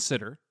 thoughts to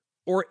consider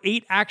or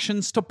 8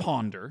 actions to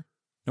ponder.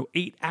 No,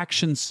 8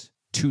 actions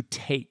to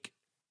take.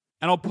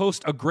 And I'll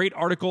post a great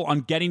article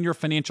on getting your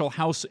financial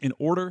house in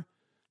order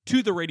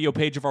to the radio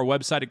page of our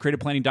website at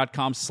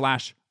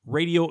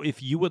creativeplanning.com/radio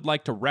if you would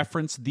like to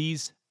reference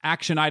these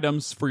action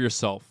items for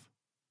yourself.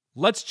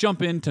 Let's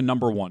jump into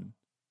number 1.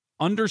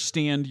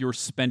 Understand your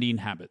spending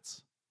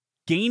habits.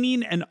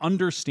 Gaining an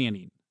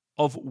understanding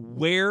of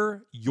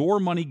where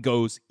your money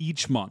goes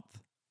each month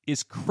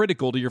is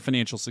critical to your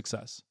financial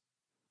success.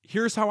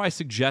 Here's how I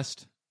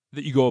suggest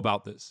that you go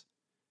about this.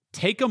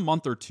 Take a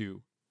month or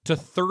two to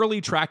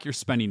thoroughly track your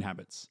spending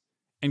habits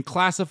and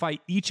classify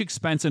each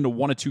expense into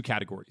 1 of 2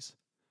 categories: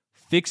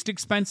 fixed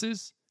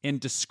expenses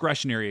and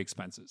discretionary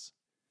expenses.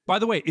 By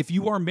the way, if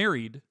you are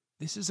married,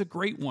 this is a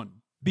great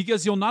one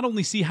because you'll not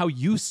only see how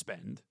you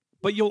spend,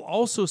 but you'll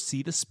also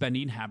see the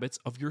spending habits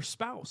of your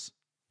spouse.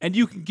 And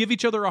you can give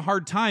each other a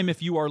hard time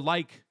if you are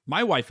like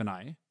my wife and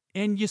I,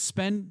 and you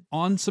spend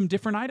on some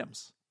different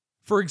items.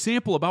 For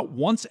example, about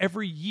once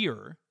every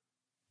year,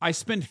 I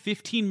spend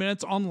 15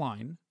 minutes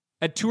online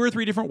at 2 or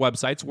 3 different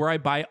websites where I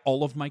buy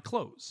all of my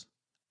clothes.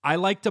 I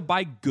like to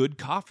buy good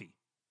coffee.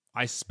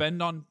 I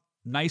spend on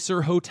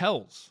nicer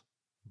hotels,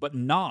 but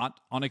not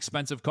on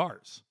expensive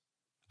cars.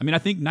 I mean, I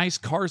think nice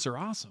cars are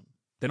awesome.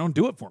 They don't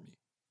do it for me.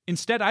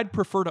 Instead, I'd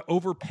prefer to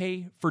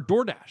overpay for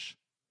DoorDash,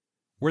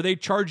 where they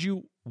charge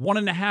you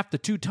 1.5 to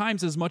 2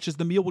 times as much as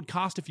the meal would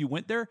cost if you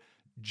went there,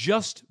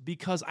 just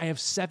because I have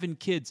 7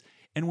 kids.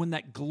 And when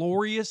that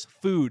glorious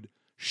food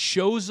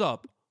shows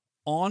up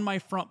on my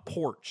front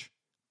porch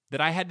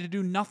that I had to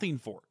do nothing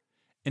for,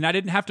 and I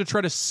didn't have to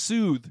try to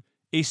soothe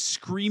a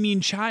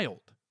screaming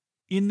child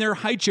in their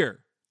high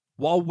chair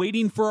while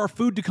waiting for our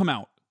food to come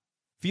out,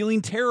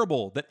 feeling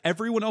terrible that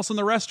everyone else in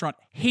the restaurant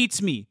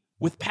hates me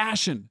with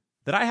passion,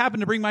 that I happen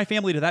to bring my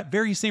family to that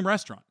very same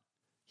restaurant.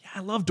 Yeah,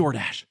 I love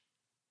DoorDash.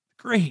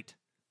 Great.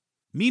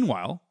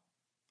 Meanwhile,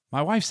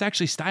 my wife's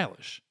actually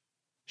stylish.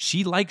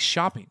 She likes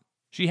shopping.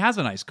 She has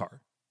a nice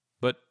car,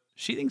 but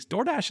she thinks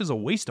DoorDash is a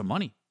waste of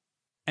money.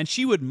 And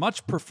she would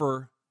much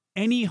prefer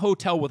any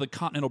hotel with a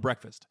continental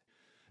breakfast.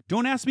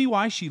 Don't ask me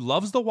why. She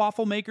loves the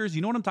waffle makers.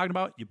 You know what I'm talking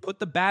about? You put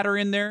the batter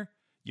in there,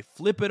 you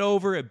flip it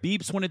over, it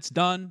beeps when it's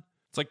done.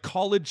 It's like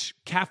college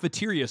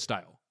cafeteria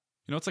style.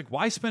 You know, it's like,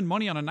 why spend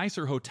money on a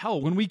nicer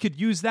hotel when we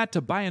could use that to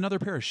buy another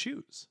pair of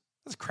shoes?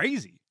 That's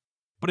crazy.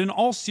 But in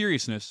all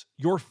seriousness,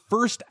 your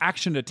first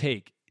action to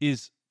take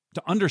is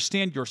to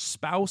understand your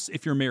spouse,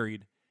 if you're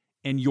married,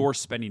 and your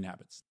spending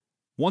habits.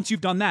 Once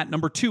you've done that,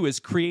 number 2 is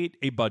create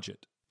a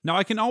budget. Now,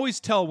 I can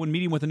always tell when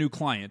meeting with a new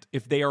client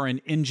if they are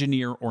an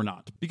engineer or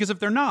not, because if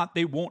they're not,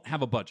 they won't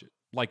have a budget,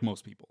 like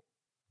most people.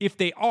 If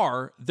they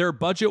are, their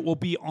budget will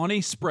be on a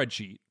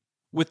spreadsheet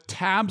with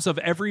tabs of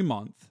every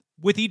month,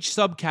 with each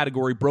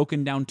subcategory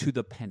broken down to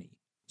the penny.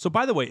 So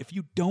by the way, if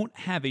you don't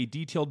have a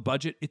detailed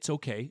budget, it's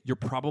okay. You're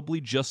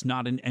probably just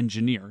not an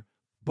engineer,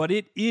 but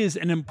it is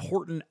an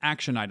important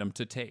action item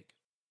to take.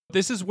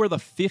 This is where the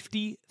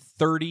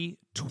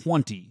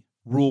 50-30-20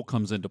 rule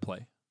comes into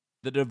play.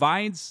 That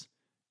divides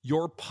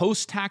your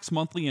post-tax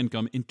monthly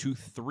income into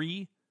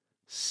 3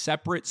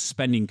 separate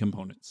spending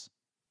components.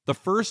 The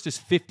first is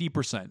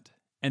 50%,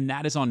 and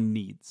that is on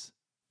needs,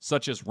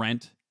 such as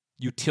rent,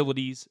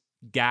 utilities,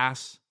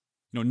 gas.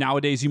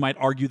 Nowadays you might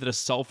argue that a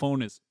cell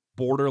phone is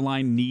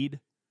borderline need,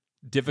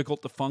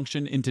 difficult to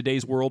function in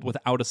today's world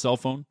without a cell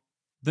phone.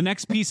 The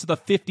next piece of the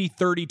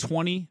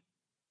 50-30-20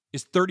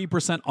 is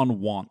 30%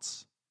 on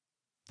wants.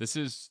 This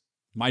is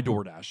my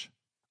DoorDash.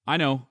 I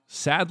know,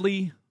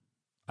 sadly,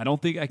 I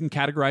don't think I can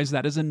categorize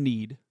that as a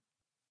need.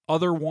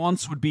 Other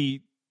wants would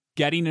be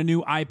getting a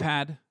new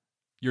iPad,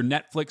 your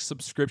Netflix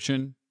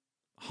subscription,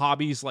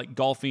 hobbies like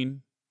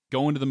golfing,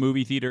 going to the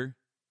movie theater,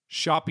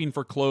 shopping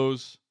for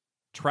clothes,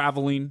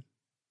 traveling.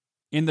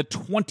 And the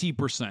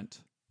 20%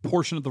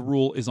 portion of the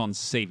rule is on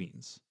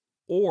savings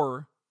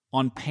or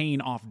on paying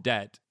off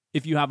debt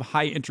if you have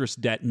high interest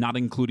debt, not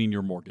including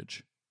your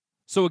mortgage.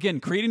 So again,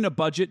 creating a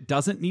budget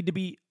doesn't need to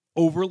be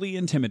overly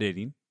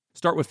intimidating.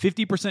 Start with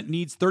 50%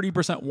 needs,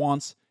 30%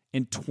 wants,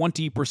 and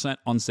 20%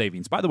 on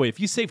savings. By the way, if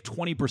you save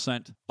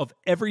 20% of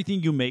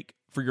everything you make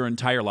for your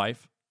entire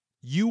life,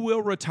 you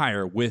will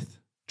retire with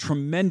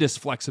tremendous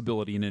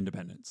flexibility and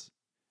independence.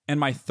 And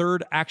my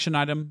third action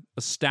item,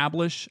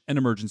 establish an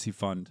emergency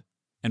fund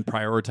and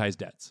prioritize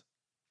debts.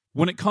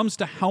 When it comes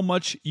to how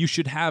much you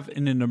should have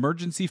in an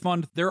emergency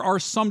fund, there are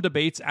some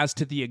debates as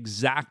to the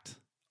exact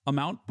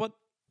amount, but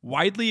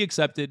widely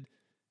accepted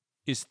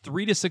is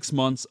 3 to 6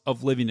 months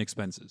of living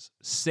expenses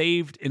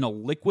saved in a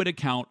liquid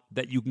account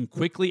that you can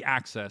quickly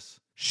access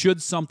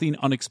should something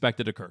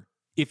unexpected occur.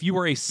 If you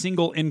are a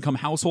single income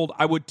household,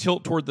 I would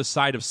tilt toward the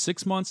side of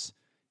 6 months.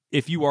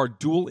 If you are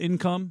dual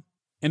income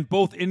and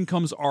both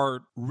incomes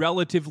are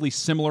relatively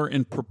similar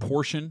in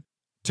proportion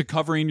to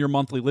covering your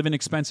monthly living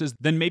expenses,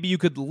 then maybe you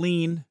could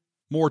lean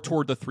more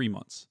toward the 3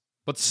 months,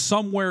 but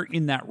somewhere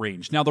in that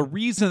range. Now, the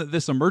reason that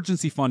this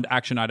emergency fund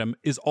action item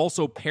is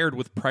also paired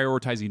with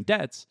prioritizing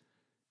debts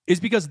is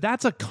because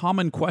that's a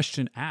common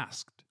question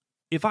asked.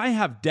 If I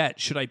have debt,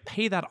 should I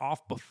pay that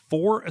off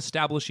before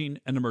establishing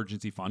an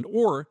emergency fund,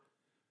 or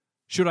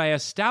should I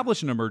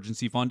establish an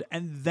emergency fund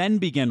and then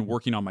begin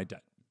working on my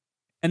debt?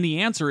 And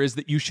the answer is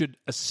that you should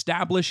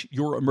establish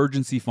your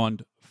emergency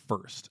fund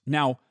first.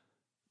 Now,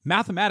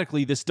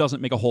 mathematically, this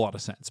doesn't make a whole lot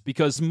of sense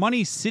because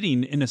money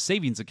sitting in a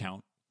savings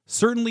account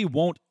certainly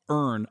won't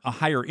earn a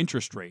higher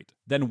interest rate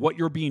than what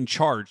you're being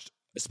charged,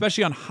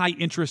 especially on high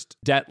interest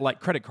debt like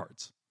credit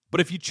cards. But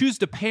if you choose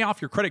to pay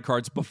off your credit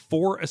cards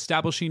before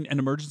establishing an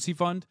emergency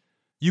fund,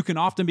 you can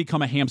often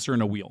become a hamster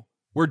in a wheel,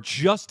 where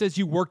just as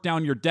you work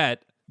down your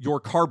debt, your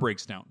car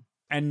breaks down.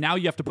 And now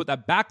you have to put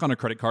that back on a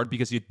credit card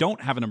because you don't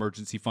have an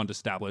emergency fund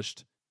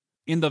established,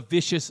 and the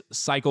vicious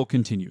cycle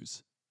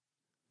continues.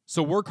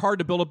 So work hard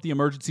to build up the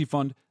emergency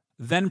fund,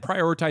 then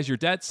prioritize your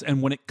debts,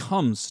 and when it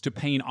comes to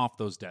paying off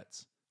those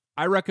debts,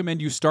 I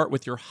recommend you start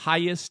with your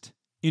highest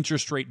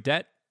interest rate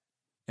debt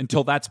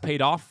until that's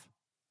paid off.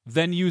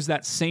 Then use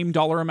that same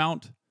dollar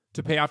amount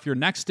to pay off your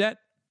next debt.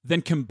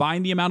 Then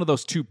combine the amount of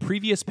those 2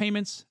 previous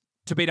payments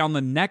to pay down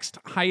the next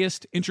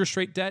highest interest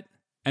rate debt,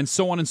 and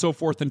so on and so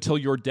forth until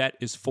your debt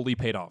is fully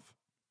paid off.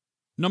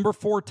 Number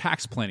 4,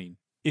 tax planning.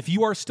 If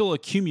you are still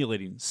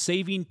accumulating,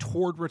 saving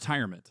toward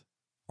retirement,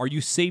 are you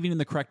saving in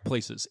the correct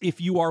places?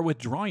 If you are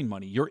withdrawing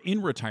money, you're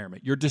in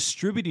retirement, you're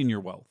distributing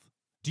your wealth.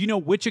 Do you know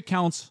which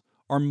accounts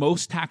are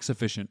most tax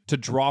efficient to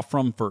draw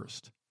from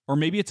first? Or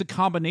maybe it's a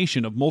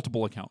combination of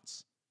multiple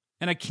accounts.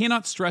 And I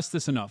cannot stress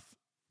this enough.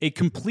 A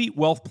complete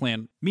wealth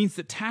plan means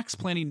that tax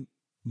planning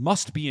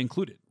must be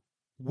included.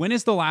 When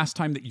is the last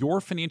time that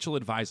your financial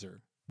advisor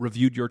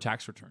reviewed your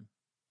tax return?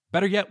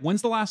 Better yet,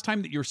 when's the last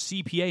time that your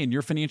CPA and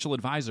your financial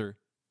advisor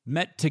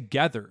met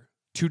together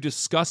to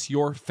discuss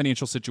your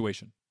financial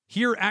situation?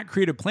 Here at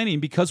Creative Planning,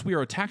 because we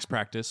are a tax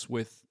practice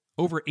with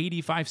over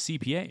 85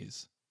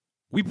 CPAs,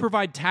 we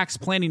provide tax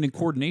planning and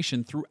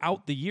coordination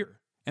throughout the year.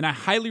 And I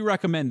highly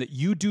recommend that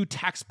you do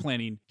tax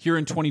planning here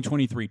in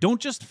 2023. Don't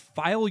just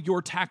file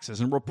your taxes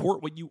and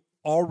report what you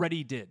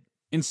already did.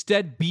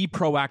 Instead, be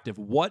proactive.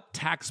 What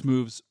tax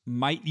moves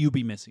might you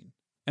be missing?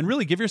 And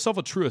really give yourself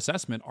a true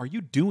assessment. Are you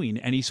doing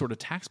any sort of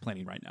tax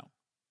planning right now?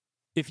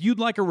 If you'd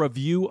like a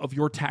review of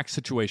your tax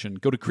situation,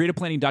 go to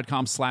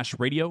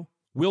creativeplanning.com/radio.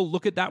 We'll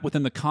look at that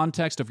within the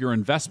context of your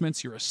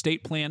investments, your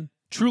estate plan,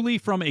 truly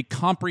from a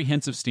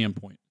comprehensive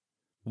standpoint.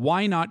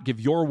 Why not give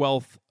your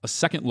wealth a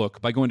second look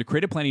by going to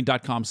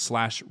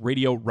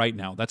creativeplanning.com/radio right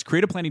now? That's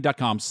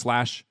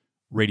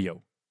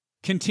creativeplanning.com/radio.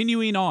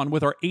 Continuing on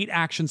with our 8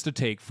 actions to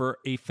take for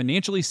a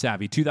financially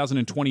savvy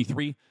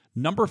 2023,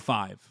 number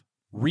 5,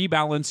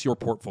 rebalance your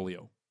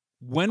portfolio.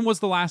 When was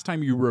the last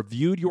time you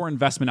reviewed your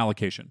investment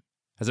allocation?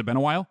 Has it been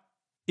a while?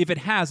 If it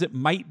has, it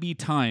might be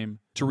time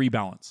to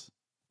rebalance.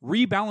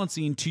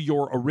 Rebalancing to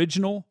your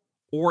original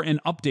or an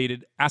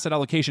updated asset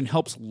allocation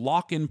helps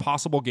lock in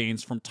possible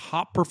gains from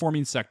top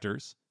performing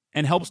sectors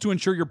and helps to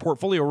ensure your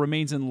portfolio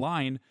remains in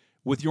line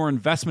with your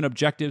investment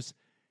objectives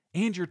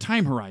and your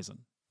time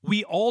horizon.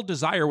 We all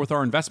desire with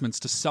our investments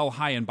to sell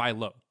high and buy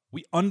low.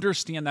 We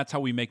understand that's how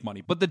we make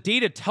money, but the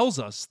data tells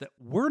us that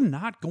we're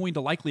not going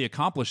to likely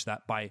accomplish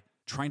that by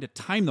trying to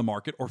time the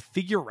market or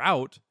figure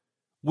out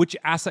which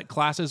asset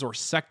classes or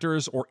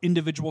sectors or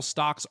individual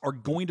stocks are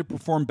going to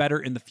perform better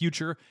in the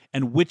future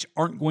and which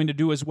aren't going to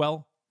do as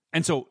well.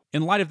 And so,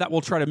 in light of that,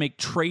 we'll try to make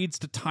trades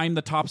to time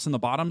the tops and the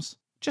bottoms.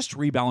 Just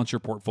rebalance your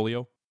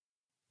portfolio.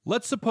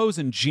 Let's suppose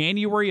in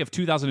January of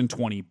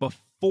 2020,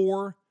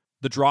 before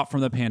the drop from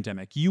the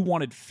pandemic, you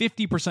wanted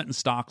 50% in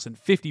stocks and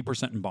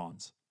 50% in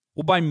bonds.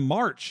 Well, by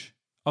March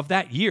of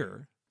that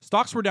year,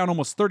 stocks were down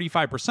almost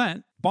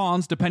 35%.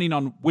 Bonds, depending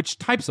on which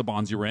types of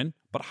bonds you're in,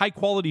 but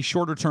high-quality,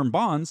 shorter-term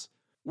bonds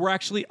were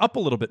actually up a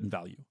little bit in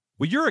value.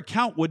 Well, your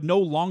account would no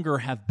longer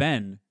have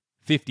been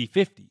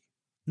 50-50.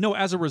 No,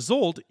 as a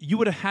result, you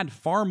would have had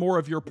far more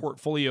of your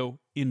portfolio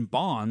in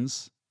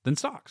bonds than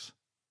stocks.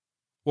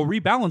 Well,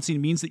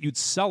 rebalancing means that you'd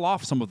sell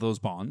off some of those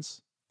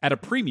bonds at a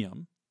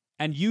premium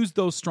and use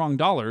those strong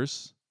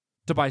dollars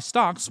to buy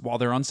stocks while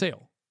they're on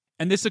sale.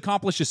 And this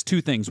accomplishes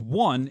 2 things.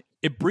 One,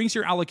 it brings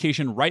your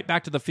allocation right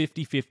back to the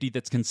 50-50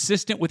 that's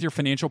consistent with your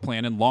financial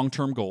plan and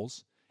long-term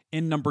goals.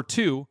 And number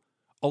 2,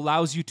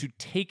 allows you to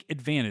take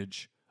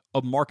advantage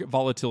of market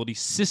volatility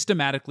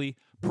systematically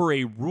per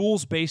a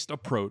rules-based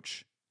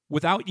approach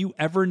without you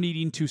ever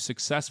needing to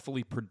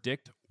successfully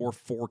predict or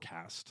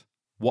forecast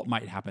what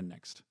might happen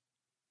next.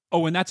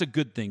 Oh, and that's a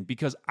good thing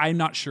because I'm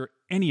not sure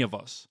any of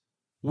us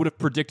would have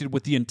predicted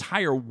with the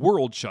entire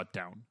world shut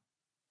down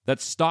that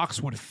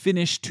stocks would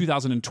finish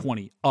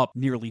 2020 up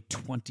nearly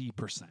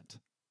 20%.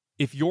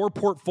 If your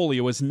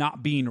portfolio is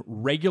not being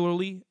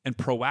regularly and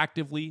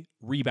proactively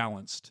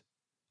rebalanced,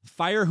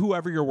 fire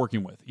whoever you're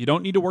working with. You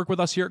don't need to work with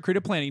us here at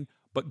Creative Planning,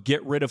 but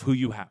get rid of who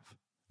you have.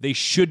 They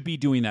should be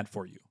doing that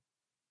for you.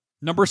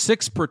 Number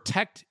 6,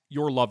 protect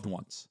your loved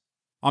ones.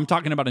 I'm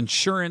talking about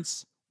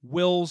insurance,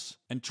 wills,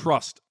 and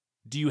trust.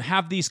 Do you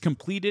have these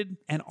completed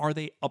and are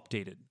they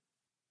updated?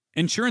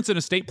 Insurance and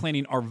estate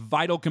planning are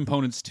vital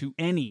components to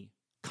any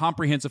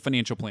comprehensive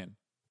financial plan.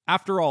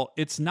 After all,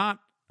 it's not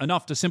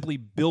enough to simply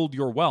build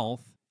your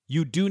wealth.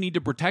 You do need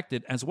to protect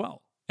it as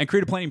well. And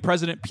Creative Planning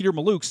President Peter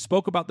Mallouk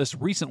spoke about this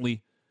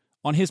recently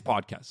on his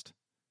podcast.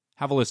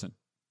 Have a listen.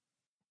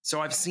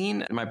 So I've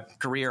seen in my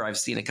career, I've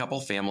seen a couple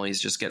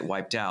families just get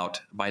wiped out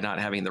by not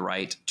having the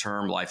right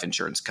term life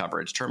insurance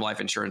coverage. Term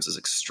life insurance is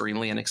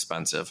extremely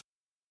inexpensive.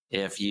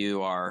 If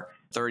you are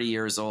 30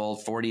 years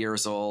old, 40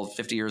 years old,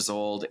 50 years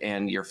old,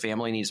 and your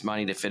family needs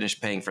money to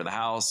finish paying for the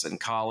house and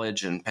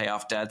college and pay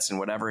off debts and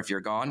whatever, if you're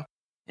gone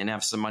and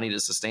have some money to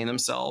sustain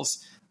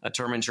themselves, a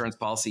term insurance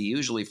policy,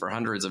 usually for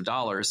hundreds of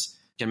dollars,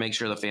 can make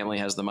sure the family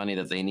has the money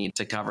that they need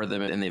to cover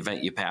them in the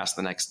event you pass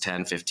the next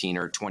 10, 15,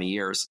 or 20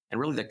 years. And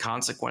really the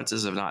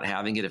consequences of not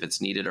having it if it's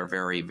needed are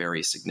very,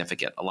 very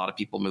significant. A lot of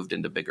people moved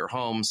into bigger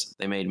homes.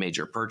 They made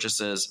major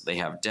purchases. They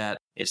have debt.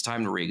 It's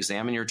time to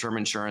re-examine your term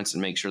insurance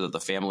and make sure that the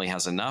family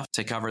has enough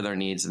to cover their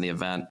needs in the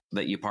event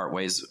that you part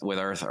ways with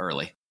Earth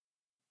early.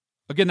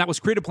 Again, that was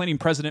Creative Planning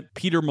President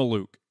Peter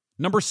Mallouk.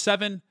 Number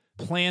 7,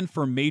 plan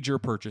for major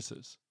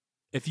purchases.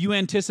 If you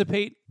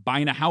anticipate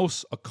buying a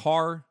house, a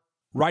car,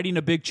 writing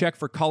a big check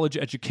for college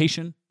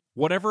education,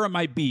 whatever it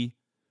might be,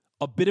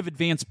 a bit of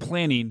advanced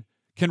planning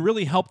can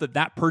really help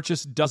that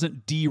purchase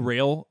doesn't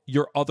derail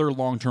your other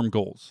long-term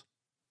goals.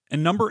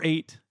 And number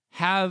 8,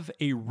 have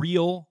a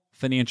real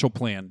financial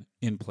plan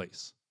in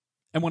place.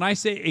 And when I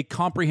say a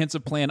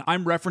comprehensive plan,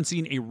 I'm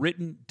referencing a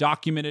written,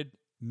 documented,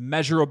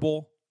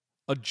 measurable,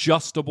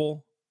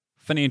 adjustable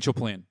financial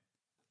plan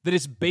that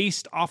is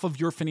based off of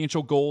your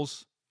financial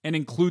goals and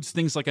includes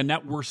things like a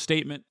net worth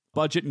statement,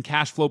 budget and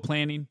cash flow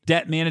planning,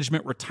 debt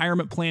management,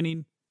 retirement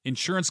planning,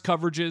 insurance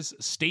coverages,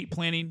 estate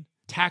planning,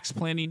 tax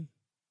planning.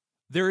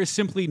 There is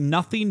simply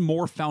nothing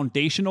more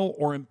foundational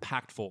or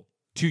impactful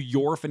to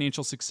your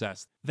financial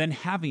success than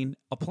having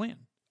a plan.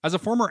 As a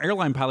former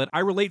airline pilot, I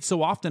relate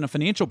so often a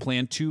financial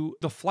plan to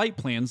the flight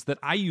plans that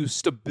I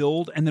used to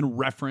build and then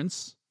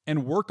reference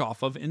and work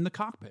off of in the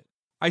cockpit.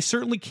 I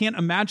certainly can't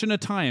imagine a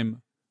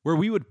time where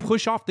we would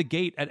push off the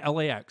gate at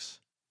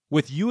LAX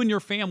with you and your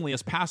family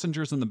as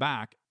passengers in the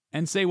back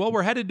and say, well,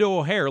 we're headed to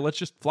O'Hare, let's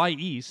just fly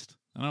east.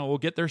 I don't know, we'll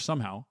get there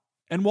somehow.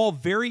 And while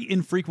very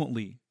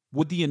infrequently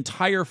would the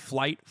entire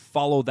flight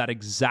follow that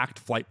exact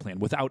flight plan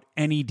without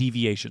any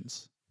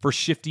deviations, for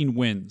shifting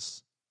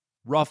winds,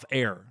 rough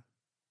air,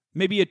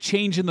 maybe a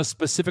change in the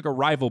specific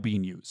arrival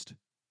being used.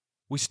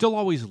 We still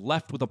always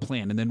left with a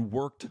plan and then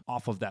worked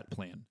off of that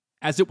plan,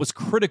 as it was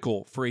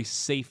critical for a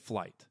safe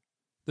flight.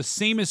 The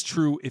same is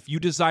true if you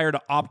desire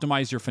to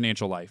optimize your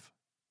financial life.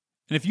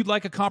 And if you'd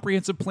like a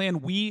comprehensive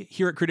plan, we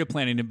here at Creative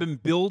Planning have been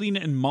building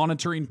and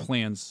monitoring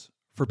plans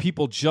for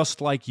people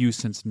just like you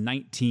since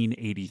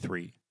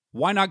 1983.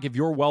 Why not give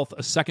your wealth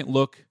a second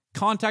look?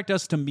 Contact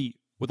us to meet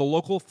with a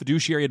local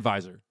fiduciary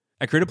advisor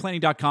at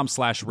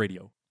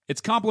creativeplanning.com/radio.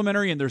 It's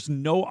complimentary and there's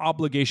no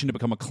obligation to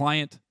become a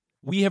client.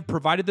 We have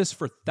provided this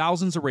for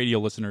thousands of radio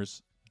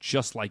listeners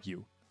just like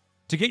you.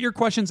 To get your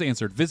questions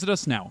answered, visit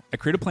us now at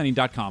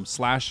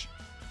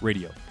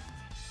creativeplanning.com/radio.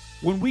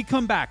 When we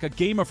come back, a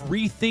game of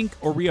rethink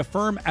or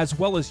reaffirm, as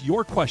well as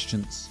your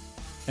questions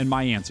and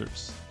my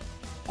answers.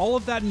 All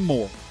of that and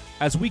more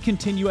as we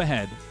continue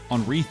ahead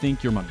on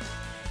Rethink Your Money.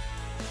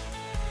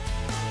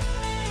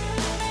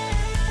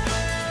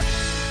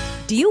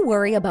 Do you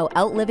worry about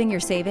outliving your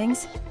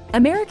savings?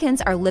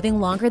 Americans are living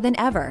longer than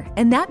ever,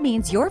 and that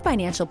means your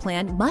financial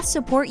plan must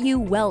support you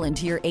well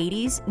into your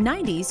 80s,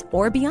 90s,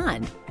 or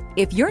beyond.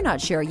 If you're not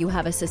sure you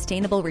have a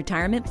sustainable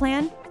retirement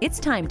plan, it's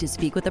time to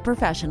speak with a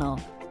professional.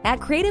 At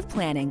Creative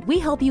Planning, we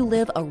help you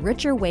live a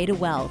richer way to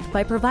wealth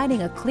by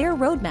providing a clear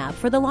roadmap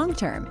for the long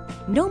term.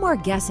 No more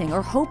guessing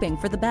or hoping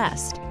for the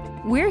best.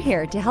 We're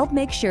here to help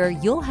make sure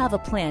you'll have a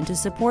plan to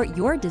support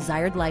your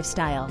desired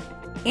lifestyle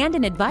and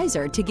an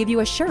advisor to give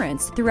you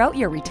assurance throughout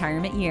your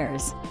retirement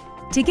years.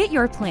 To get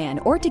your plan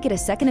or to get a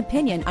second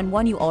opinion on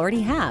one you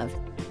already have,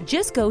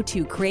 just go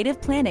to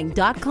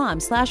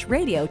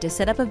creativeplanning.com/radio to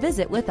set up a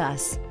visit with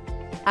us.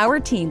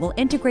 Our team will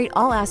integrate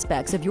all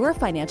aspects of your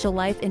financial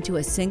life into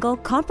a single,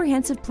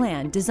 comprehensive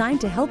plan designed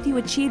to help you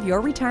achieve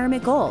your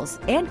retirement goals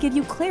and give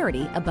you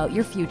clarity about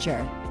your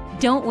future.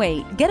 Don't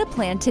wait. Get a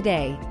plan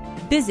today.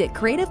 Visit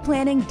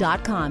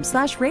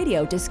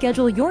creativeplanning.com/radio to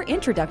schedule your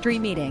introductory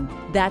meeting.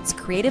 That's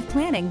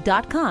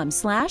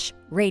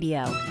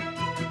creativeplanning.com/radio.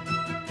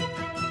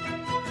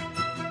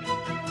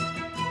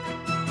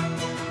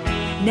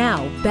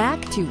 Now, back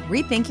to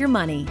Rethink Your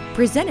Money,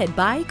 presented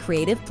by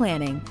Creative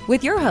Planning,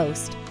 with your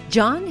host,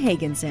 John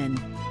Hagenson.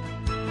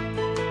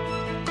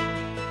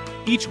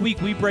 Each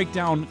week we break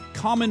down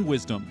common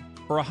wisdom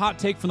or a hot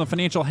take from the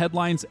financial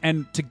headlines,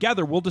 and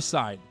together we'll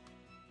decide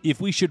if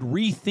we should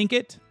rethink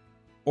it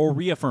or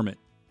reaffirm it.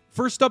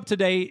 First up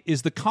today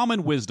is the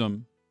common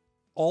wisdom: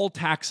 all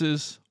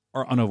taxes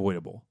are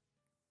unavoidable.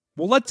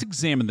 Well, let's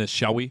examine this,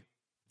 shall we?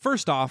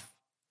 First off,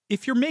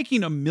 if you're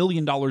making $1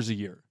 million a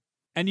year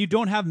and you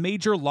don't have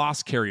major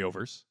loss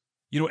carryovers,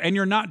 and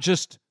you're not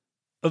just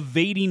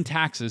evading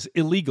taxes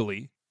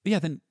illegally,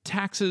 then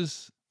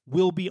taxes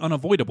will be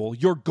unavoidable.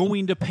 You're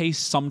going to pay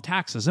some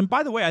taxes. And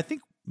by the way, I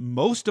think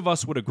most of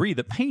us would agree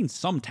that paying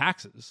some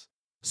taxes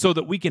so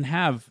that we can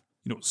have,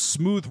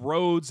 smooth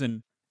roads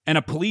and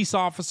a police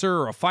officer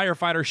or a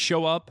firefighter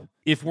show up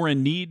if we're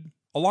in need,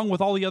 along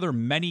with all the other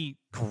many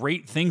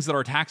great things that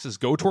our taxes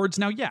go towards.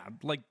 Now,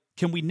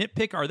 can we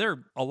nitpick? Are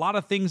there a lot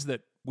of things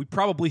that we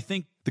probably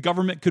think the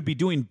government could be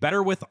doing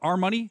better with our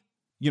money,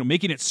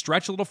 making it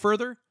stretch a little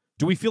further?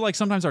 Do we feel like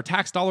sometimes our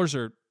tax dollars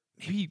are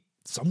maybe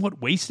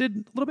somewhat wasted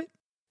a little bit?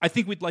 I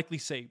think we'd likely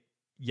say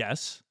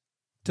yes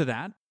to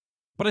that.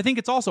 But I think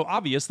it's also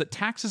obvious that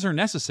taxes are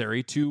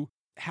necessary to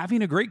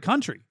having a great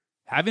country,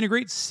 having a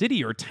great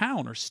city or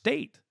town or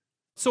state.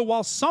 So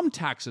while some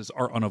taxes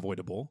are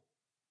unavoidable,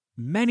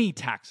 many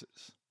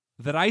taxes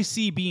that I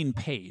see being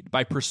paid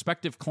by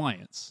prospective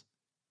clients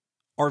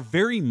are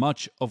very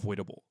much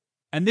avoidable.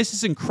 And this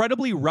is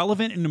incredibly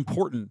relevant and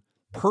important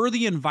per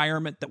the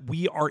environment that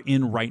we are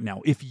in right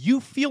now. If you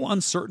feel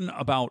uncertain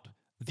about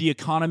the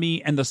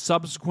economy and the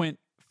subsequent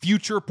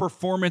future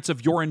performance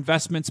of your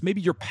investments, maybe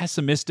you're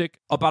pessimistic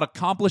about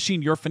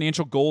accomplishing your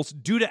financial goals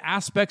due to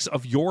aspects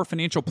of your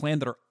financial plan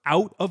that are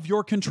out of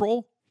your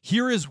control,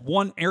 here is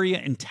one area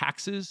in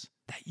taxes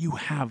that you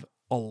have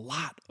a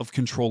lot of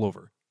control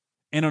over.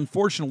 And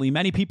unfortunately,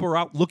 many people are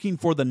out looking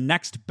for the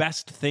next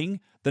best thing,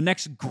 the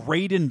next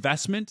great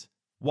investment,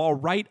 while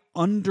right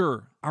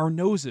under our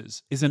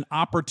noses is an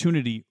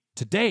opportunity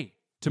today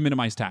to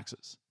minimize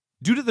taxes.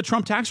 Due to the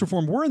Trump tax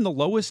reform, we're in the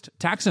lowest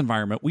tax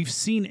environment we've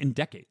seen in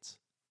decades.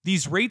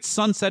 These rates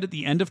sunset at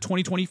the end of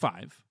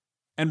 2025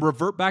 and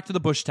revert back to the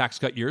Bush tax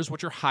cut years,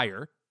 which are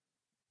higher.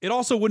 It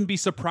also wouldn't be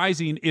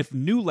surprising if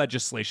new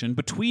legislation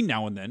between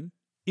now and then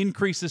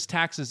increases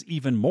taxes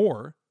even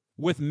more,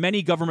 with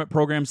many government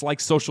programs like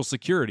Social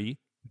Security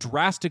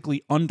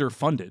drastically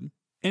underfunded.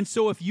 And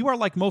so if you are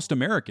like most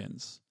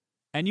Americans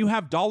and you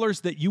have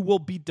dollars that you will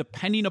be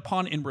depending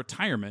upon in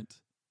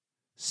retirement,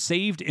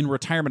 saved in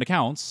retirement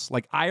accounts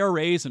like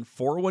IRAs and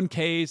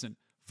 401ks and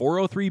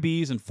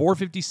 403bs and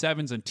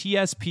 457s and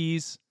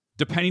TSPs,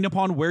 depending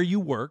upon where you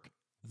work,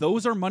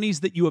 those are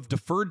monies that you have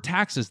deferred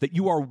taxes that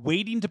you are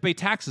waiting to pay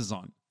taxes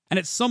on. And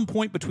at some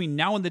point between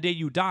now and the day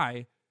you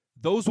die,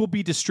 those will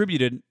be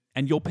distributed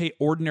and you'll pay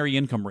ordinary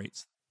income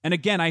rates. And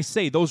again, I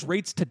say those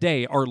rates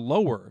today are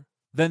lower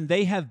than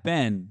they have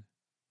been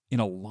in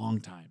a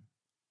long time.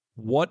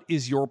 what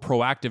is your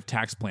proactive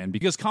tax plan?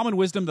 Because common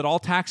wisdom that all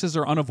taxes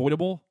are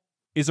unavoidable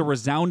is a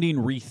resounding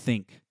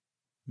rethink.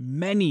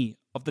 Many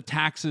of the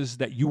taxes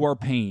that you are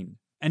paying,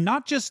 and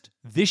not just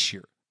this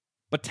year,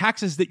 but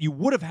taxes that you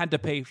would have had to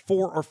pay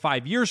 4 or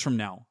 5 years from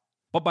now,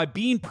 but by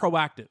being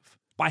proactive,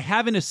 by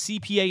having a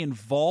CPA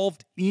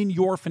involved in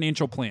your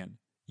financial plan,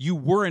 you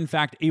were in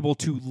fact able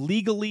to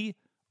legally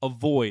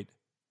avoid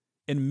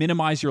and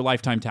minimize your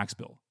lifetime tax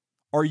bill.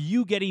 Are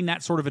you getting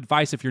that sort of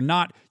advice? If you're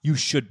not, you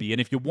should be. And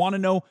if you want to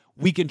know,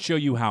 we can show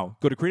you how.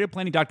 Go to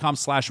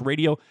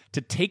creativeplanning.com/radio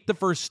to take the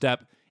first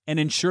step and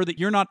ensure that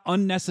you're not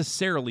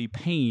unnecessarily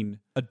paying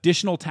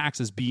additional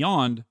taxes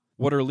beyond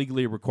what are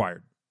legally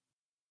required.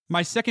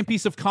 My second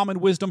piece of common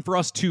wisdom for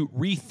us to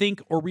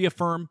rethink or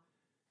reaffirm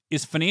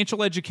is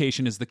financial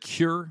education is the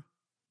cure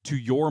to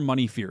your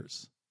money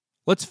fears.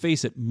 Let's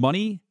face it,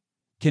 money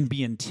can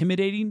be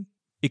intimidating,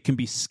 it can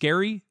be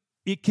scary,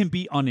 it can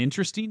be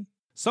uninteresting.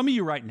 Some of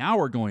you right now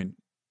are going,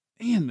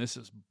 man, this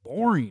is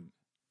boring.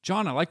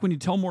 John, I like when you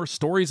tell more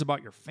stories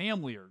about your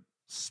family or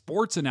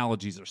sports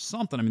analogies or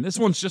something. I mean, this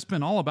one's just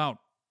been all about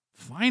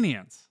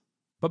finance.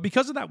 But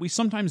because of that, we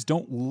sometimes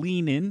don't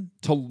lean in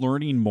to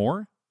learning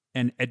more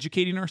and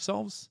educating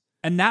ourselves.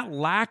 And that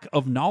lack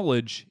of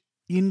knowledge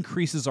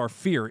increases our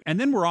fear. And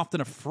then we're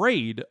often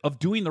afraid of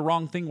doing the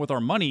wrong thing with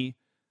our money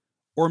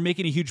or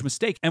making a huge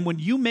mistake. And when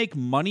you make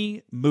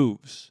money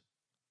moves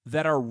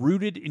that are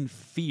rooted in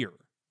fear,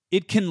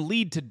 it can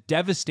lead to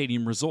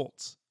devastating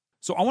results.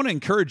 So I want to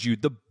encourage you,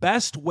 the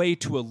best way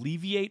to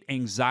alleviate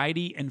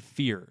anxiety and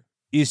fear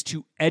is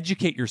to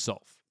educate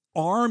yourself.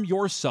 Arm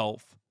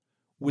yourself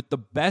with the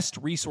best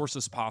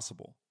resources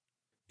possible.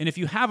 And if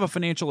you have a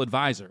financial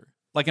advisor,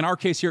 like in our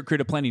case here at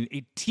Creative Planning,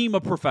 a team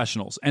of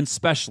professionals and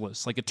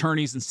specialists like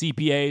attorneys and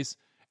CPAs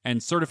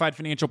and certified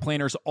financial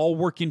planners all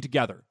working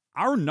together,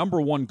 our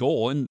number one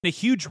goal and a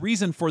huge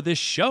reason for this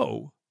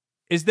show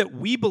is that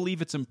we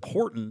believe it's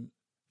important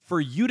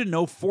for you to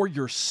know for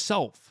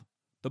yourself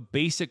the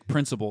basic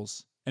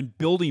principles and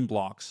building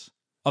blocks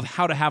of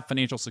how to have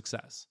financial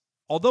success.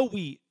 Although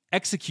we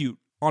execute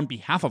on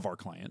behalf of our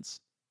clients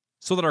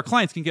so that our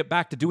clients can get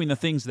back to doing the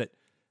things that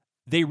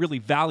they really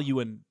value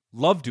and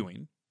love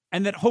doing,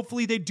 and that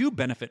hopefully they do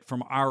benefit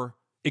from our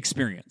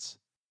experience.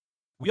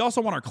 We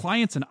also want our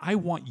clients, and I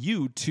want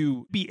you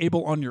to be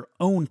able on your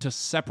own to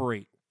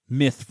separate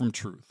myth from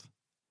truth,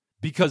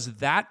 because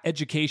that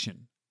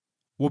education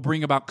will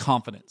bring about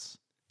confidence,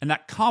 and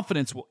that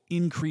confidence will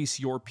increase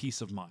your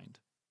peace of mind.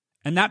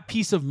 And that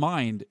peace of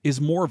mind is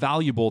more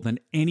valuable than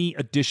any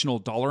additional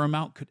dollar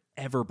amount could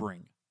ever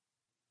bring.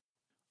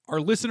 Our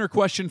listener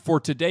question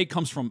for today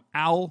comes from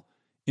Al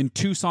in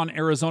Tucson,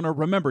 Arizona.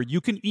 Remember, you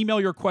can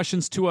email your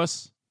questions to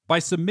us by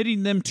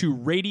submitting them to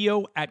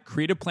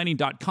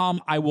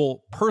radio@creativeplanning.com. I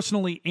will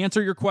personally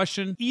answer your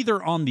question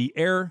either on the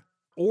air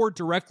or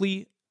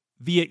directly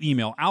via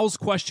email. Al's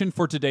question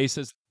for today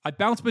says, I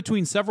bounce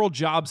between several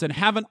jobs and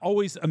haven't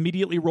always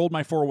immediately rolled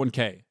my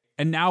 401k.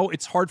 And now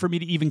it's hard for me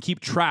to even keep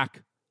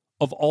track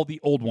of all the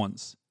old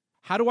ones.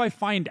 How do I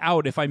find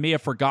out if I may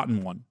have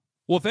forgotten one?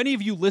 Well, if any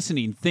of you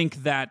listening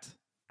think that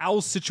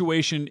Al's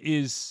situation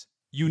is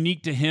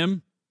unique to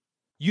him,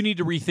 you need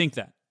to rethink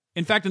that.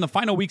 In fact, in the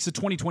final weeks of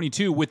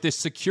 2022, with this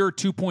Secure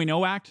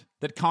 2.0 Act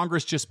that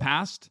Congress just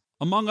passed,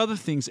 among other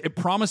things, it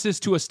promises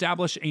to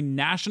establish a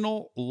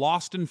national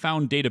lost and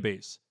found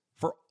database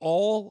for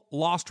all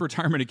lost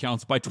retirement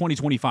accounts by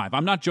 2025.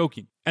 I'm not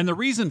joking. And the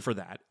reason for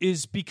that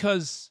is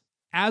because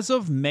as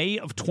of May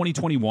of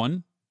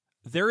 2021,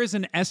 there is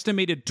an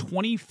estimated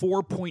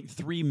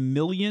 24.3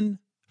 million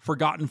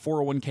forgotten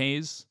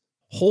 401ks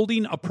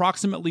holding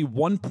approximately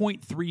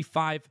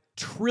 1.35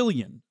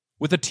 trillion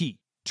with a T,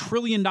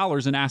 $trillion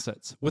in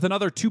assets, with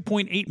another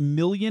 2.8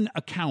 million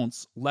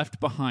accounts left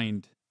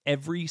behind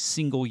every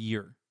single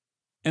year.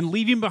 And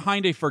leaving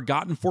behind a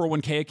forgotten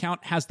 401k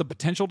account has the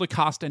potential to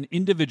cost an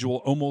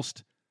individual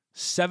almost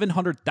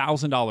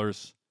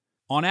 $700,000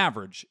 on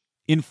average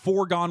in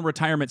foregone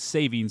retirement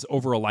savings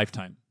over a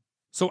lifetime.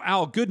 So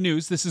Al, good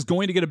news, this is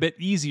going to get a bit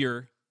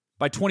easier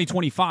by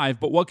 2025,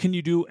 but what can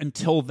you do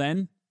until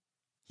then?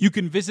 You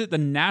can visit the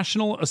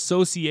National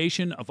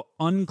Association of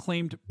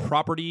Unclaimed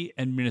Property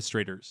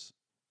Administrators.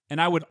 And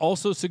I would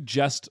also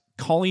suggest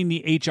calling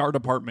the HR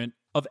department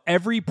of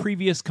every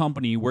previous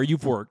company where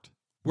you've worked,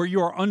 where you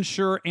are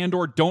unsure and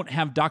or don't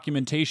have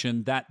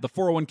documentation that the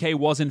 401k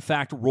was in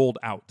fact rolled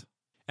out.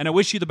 And I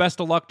wish you the best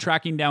of luck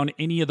tracking down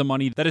any of the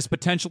money that is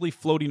potentially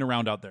floating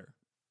around out there.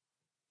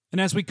 And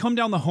as we come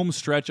down the home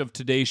stretch of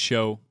today's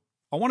show,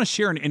 I want to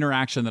share an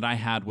interaction that I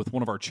had with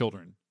one of our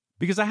children,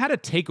 because I had a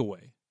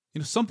takeaway,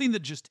 something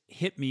that just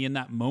hit me in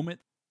that moment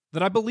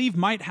that I believe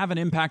might have an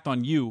impact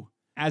on you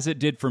as it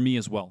did for me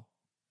as well.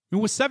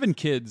 With 7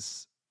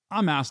 kids,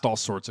 I'm asked all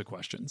sorts of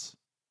questions.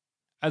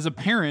 As a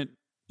parent,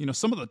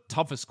 some of the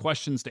toughest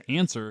questions to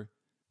answer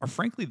are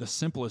frankly the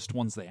simplest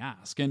ones they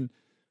ask. And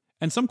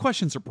some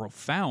questions are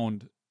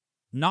profound,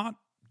 not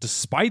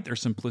despite their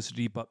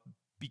simplicity, but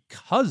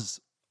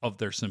because of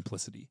their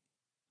simplicity.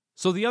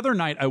 So the other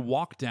night, I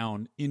walked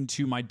down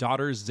into my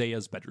daughter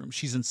Zaya's bedroom.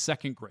 She's in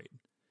 2nd grade.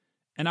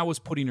 and I was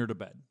putting her to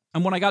bed.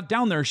 And when I got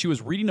down there, she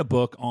was reading a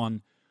book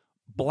on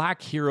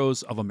Black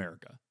heroes of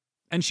America.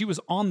 And she was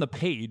on the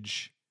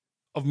page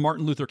of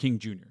Martin Luther King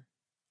Jr.,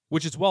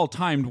 which is well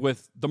timed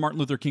with the Martin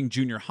Luther King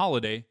Jr.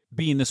 holiday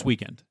being this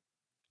weekend.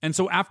 And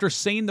so after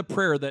saying the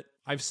prayer that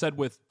I've said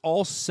with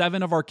all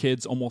 7 of our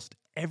kids almost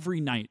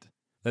every night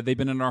that they've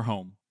been in our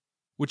home,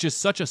 which is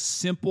such a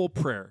simple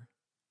prayer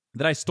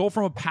that I stole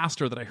from a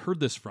pastor that I heard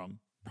this from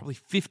probably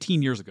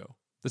 15 years ago,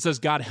 that says,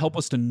 God, help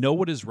us to know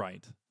what is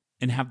right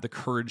and have the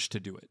courage to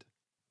do it.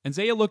 And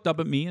Zaya looked up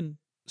at me and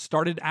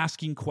started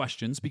asking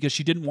questions because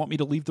she didn't want me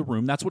to leave the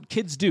room. That's what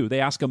kids do. They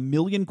ask a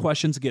million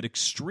questions, get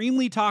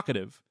extremely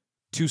talkative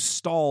to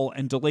stall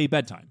and delay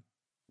bedtime.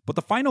 But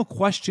the final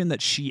question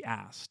that she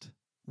asked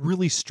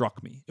really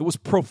struck me. It was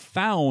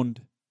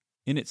profound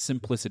in its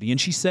simplicity.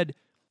 And she said,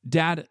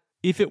 Dad,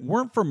 if it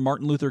weren't for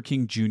Martin Luther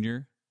King Jr.,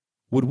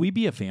 would we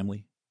be a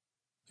family?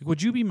 Like,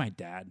 would you be my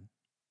dad?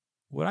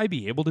 Would I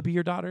be able to be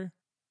your daughter?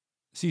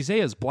 See,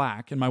 Zaya's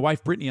black, and my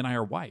wife Brittany and I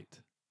are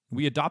white.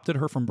 We adopted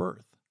her from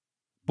birth.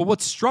 But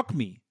what struck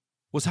me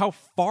was how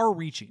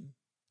far-reaching,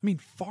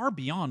 far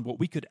beyond what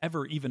we could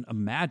ever even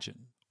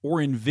imagine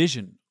or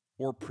envision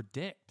or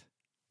predict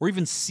or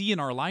even see in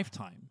our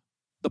lifetime,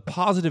 the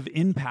positive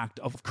impact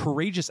of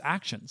courageous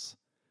actions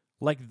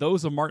like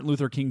those of Martin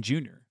Luther King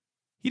Jr.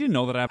 He didn't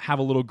know that I have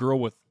a little girl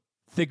with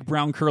thick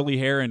brown curly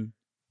hair and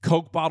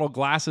Coke bottle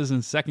glasses in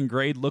 2nd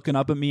grade looking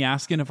up at me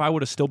asking if I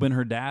would have still been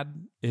her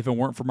dad if it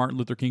weren't for Martin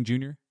Luther King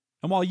Jr.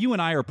 And while you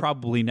and I are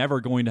probably never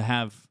going to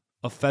have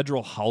a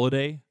federal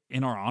holiday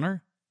in our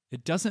honor,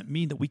 it doesn't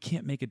mean that we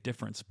can't make a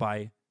difference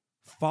by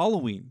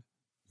following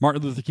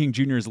Martin Luther King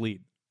Jr.'s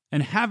lead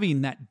and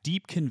having that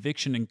deep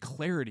conviction and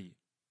clarity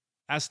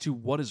as to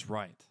what is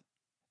right,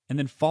 and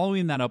then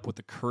following that up with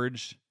the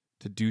courage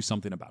to do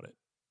something about it.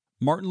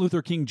 Martin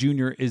Luther King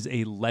Jr. is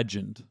a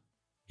legend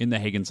in the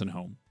Higginson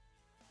home.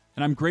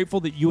 And I'm grateful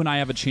that you and I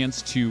have a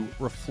chance to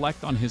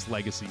reflect on his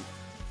legacy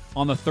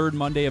on the 3rd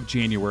Monday of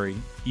January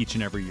each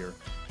and every year.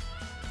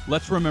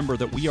 Let's remember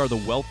that we are the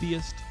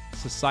wealthiest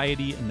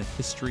society in the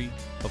history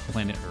of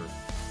planet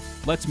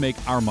Earth. Let's make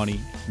our money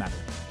matter.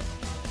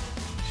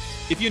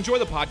 If you enjoy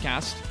the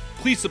podcast,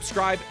 please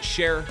subscribe,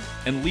 share,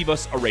 and leave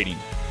us a rating.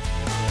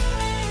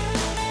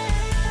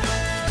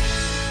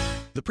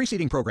 The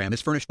preceding program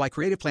is furnished by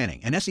Creative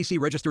Planning, an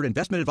SEC-registered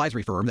investment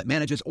advisory firm that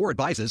manages or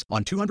advises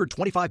on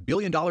 $225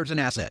 billion in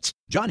assets.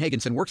 John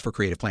Higginson works for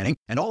Creative Planning,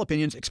 and all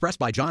opinions expressed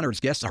by John or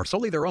his guests are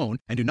solely their own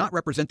and do not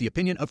represent the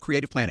opinion of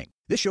Creative Planning.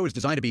 This show is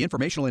designed to be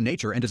informational in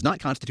nature and does not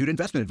constitute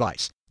investment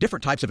advice.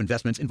 Different types of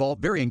investments involve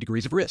varying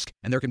degrees of risk,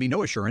 and there can be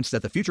no assurance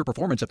that the future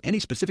performance of any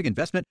specific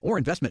investment or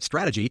investment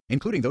strategy,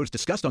 including those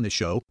discussed on this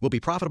show, will be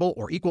profitable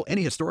or equal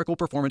any historical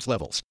performance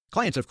levels.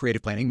 Clients of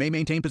Creative Planning may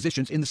maintain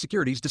positions in the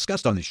securities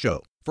discussed on this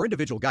show. For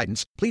individual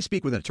guidance, please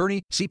speak with an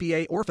attorney,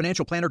 CPA, or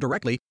financial planner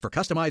directly for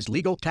customized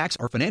legal, tax,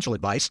 or financial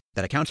advice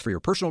that accounts for your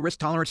personal risk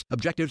tolerance,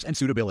 objectives, and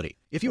suitability.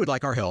 If you would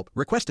like our help,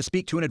 request to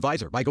speak to an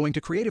advisor by going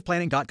to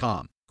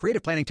creativeplanning.com.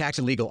 Creative Planning, Tax,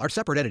 and Legal are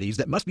separate entities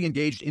that must be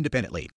engaged independently.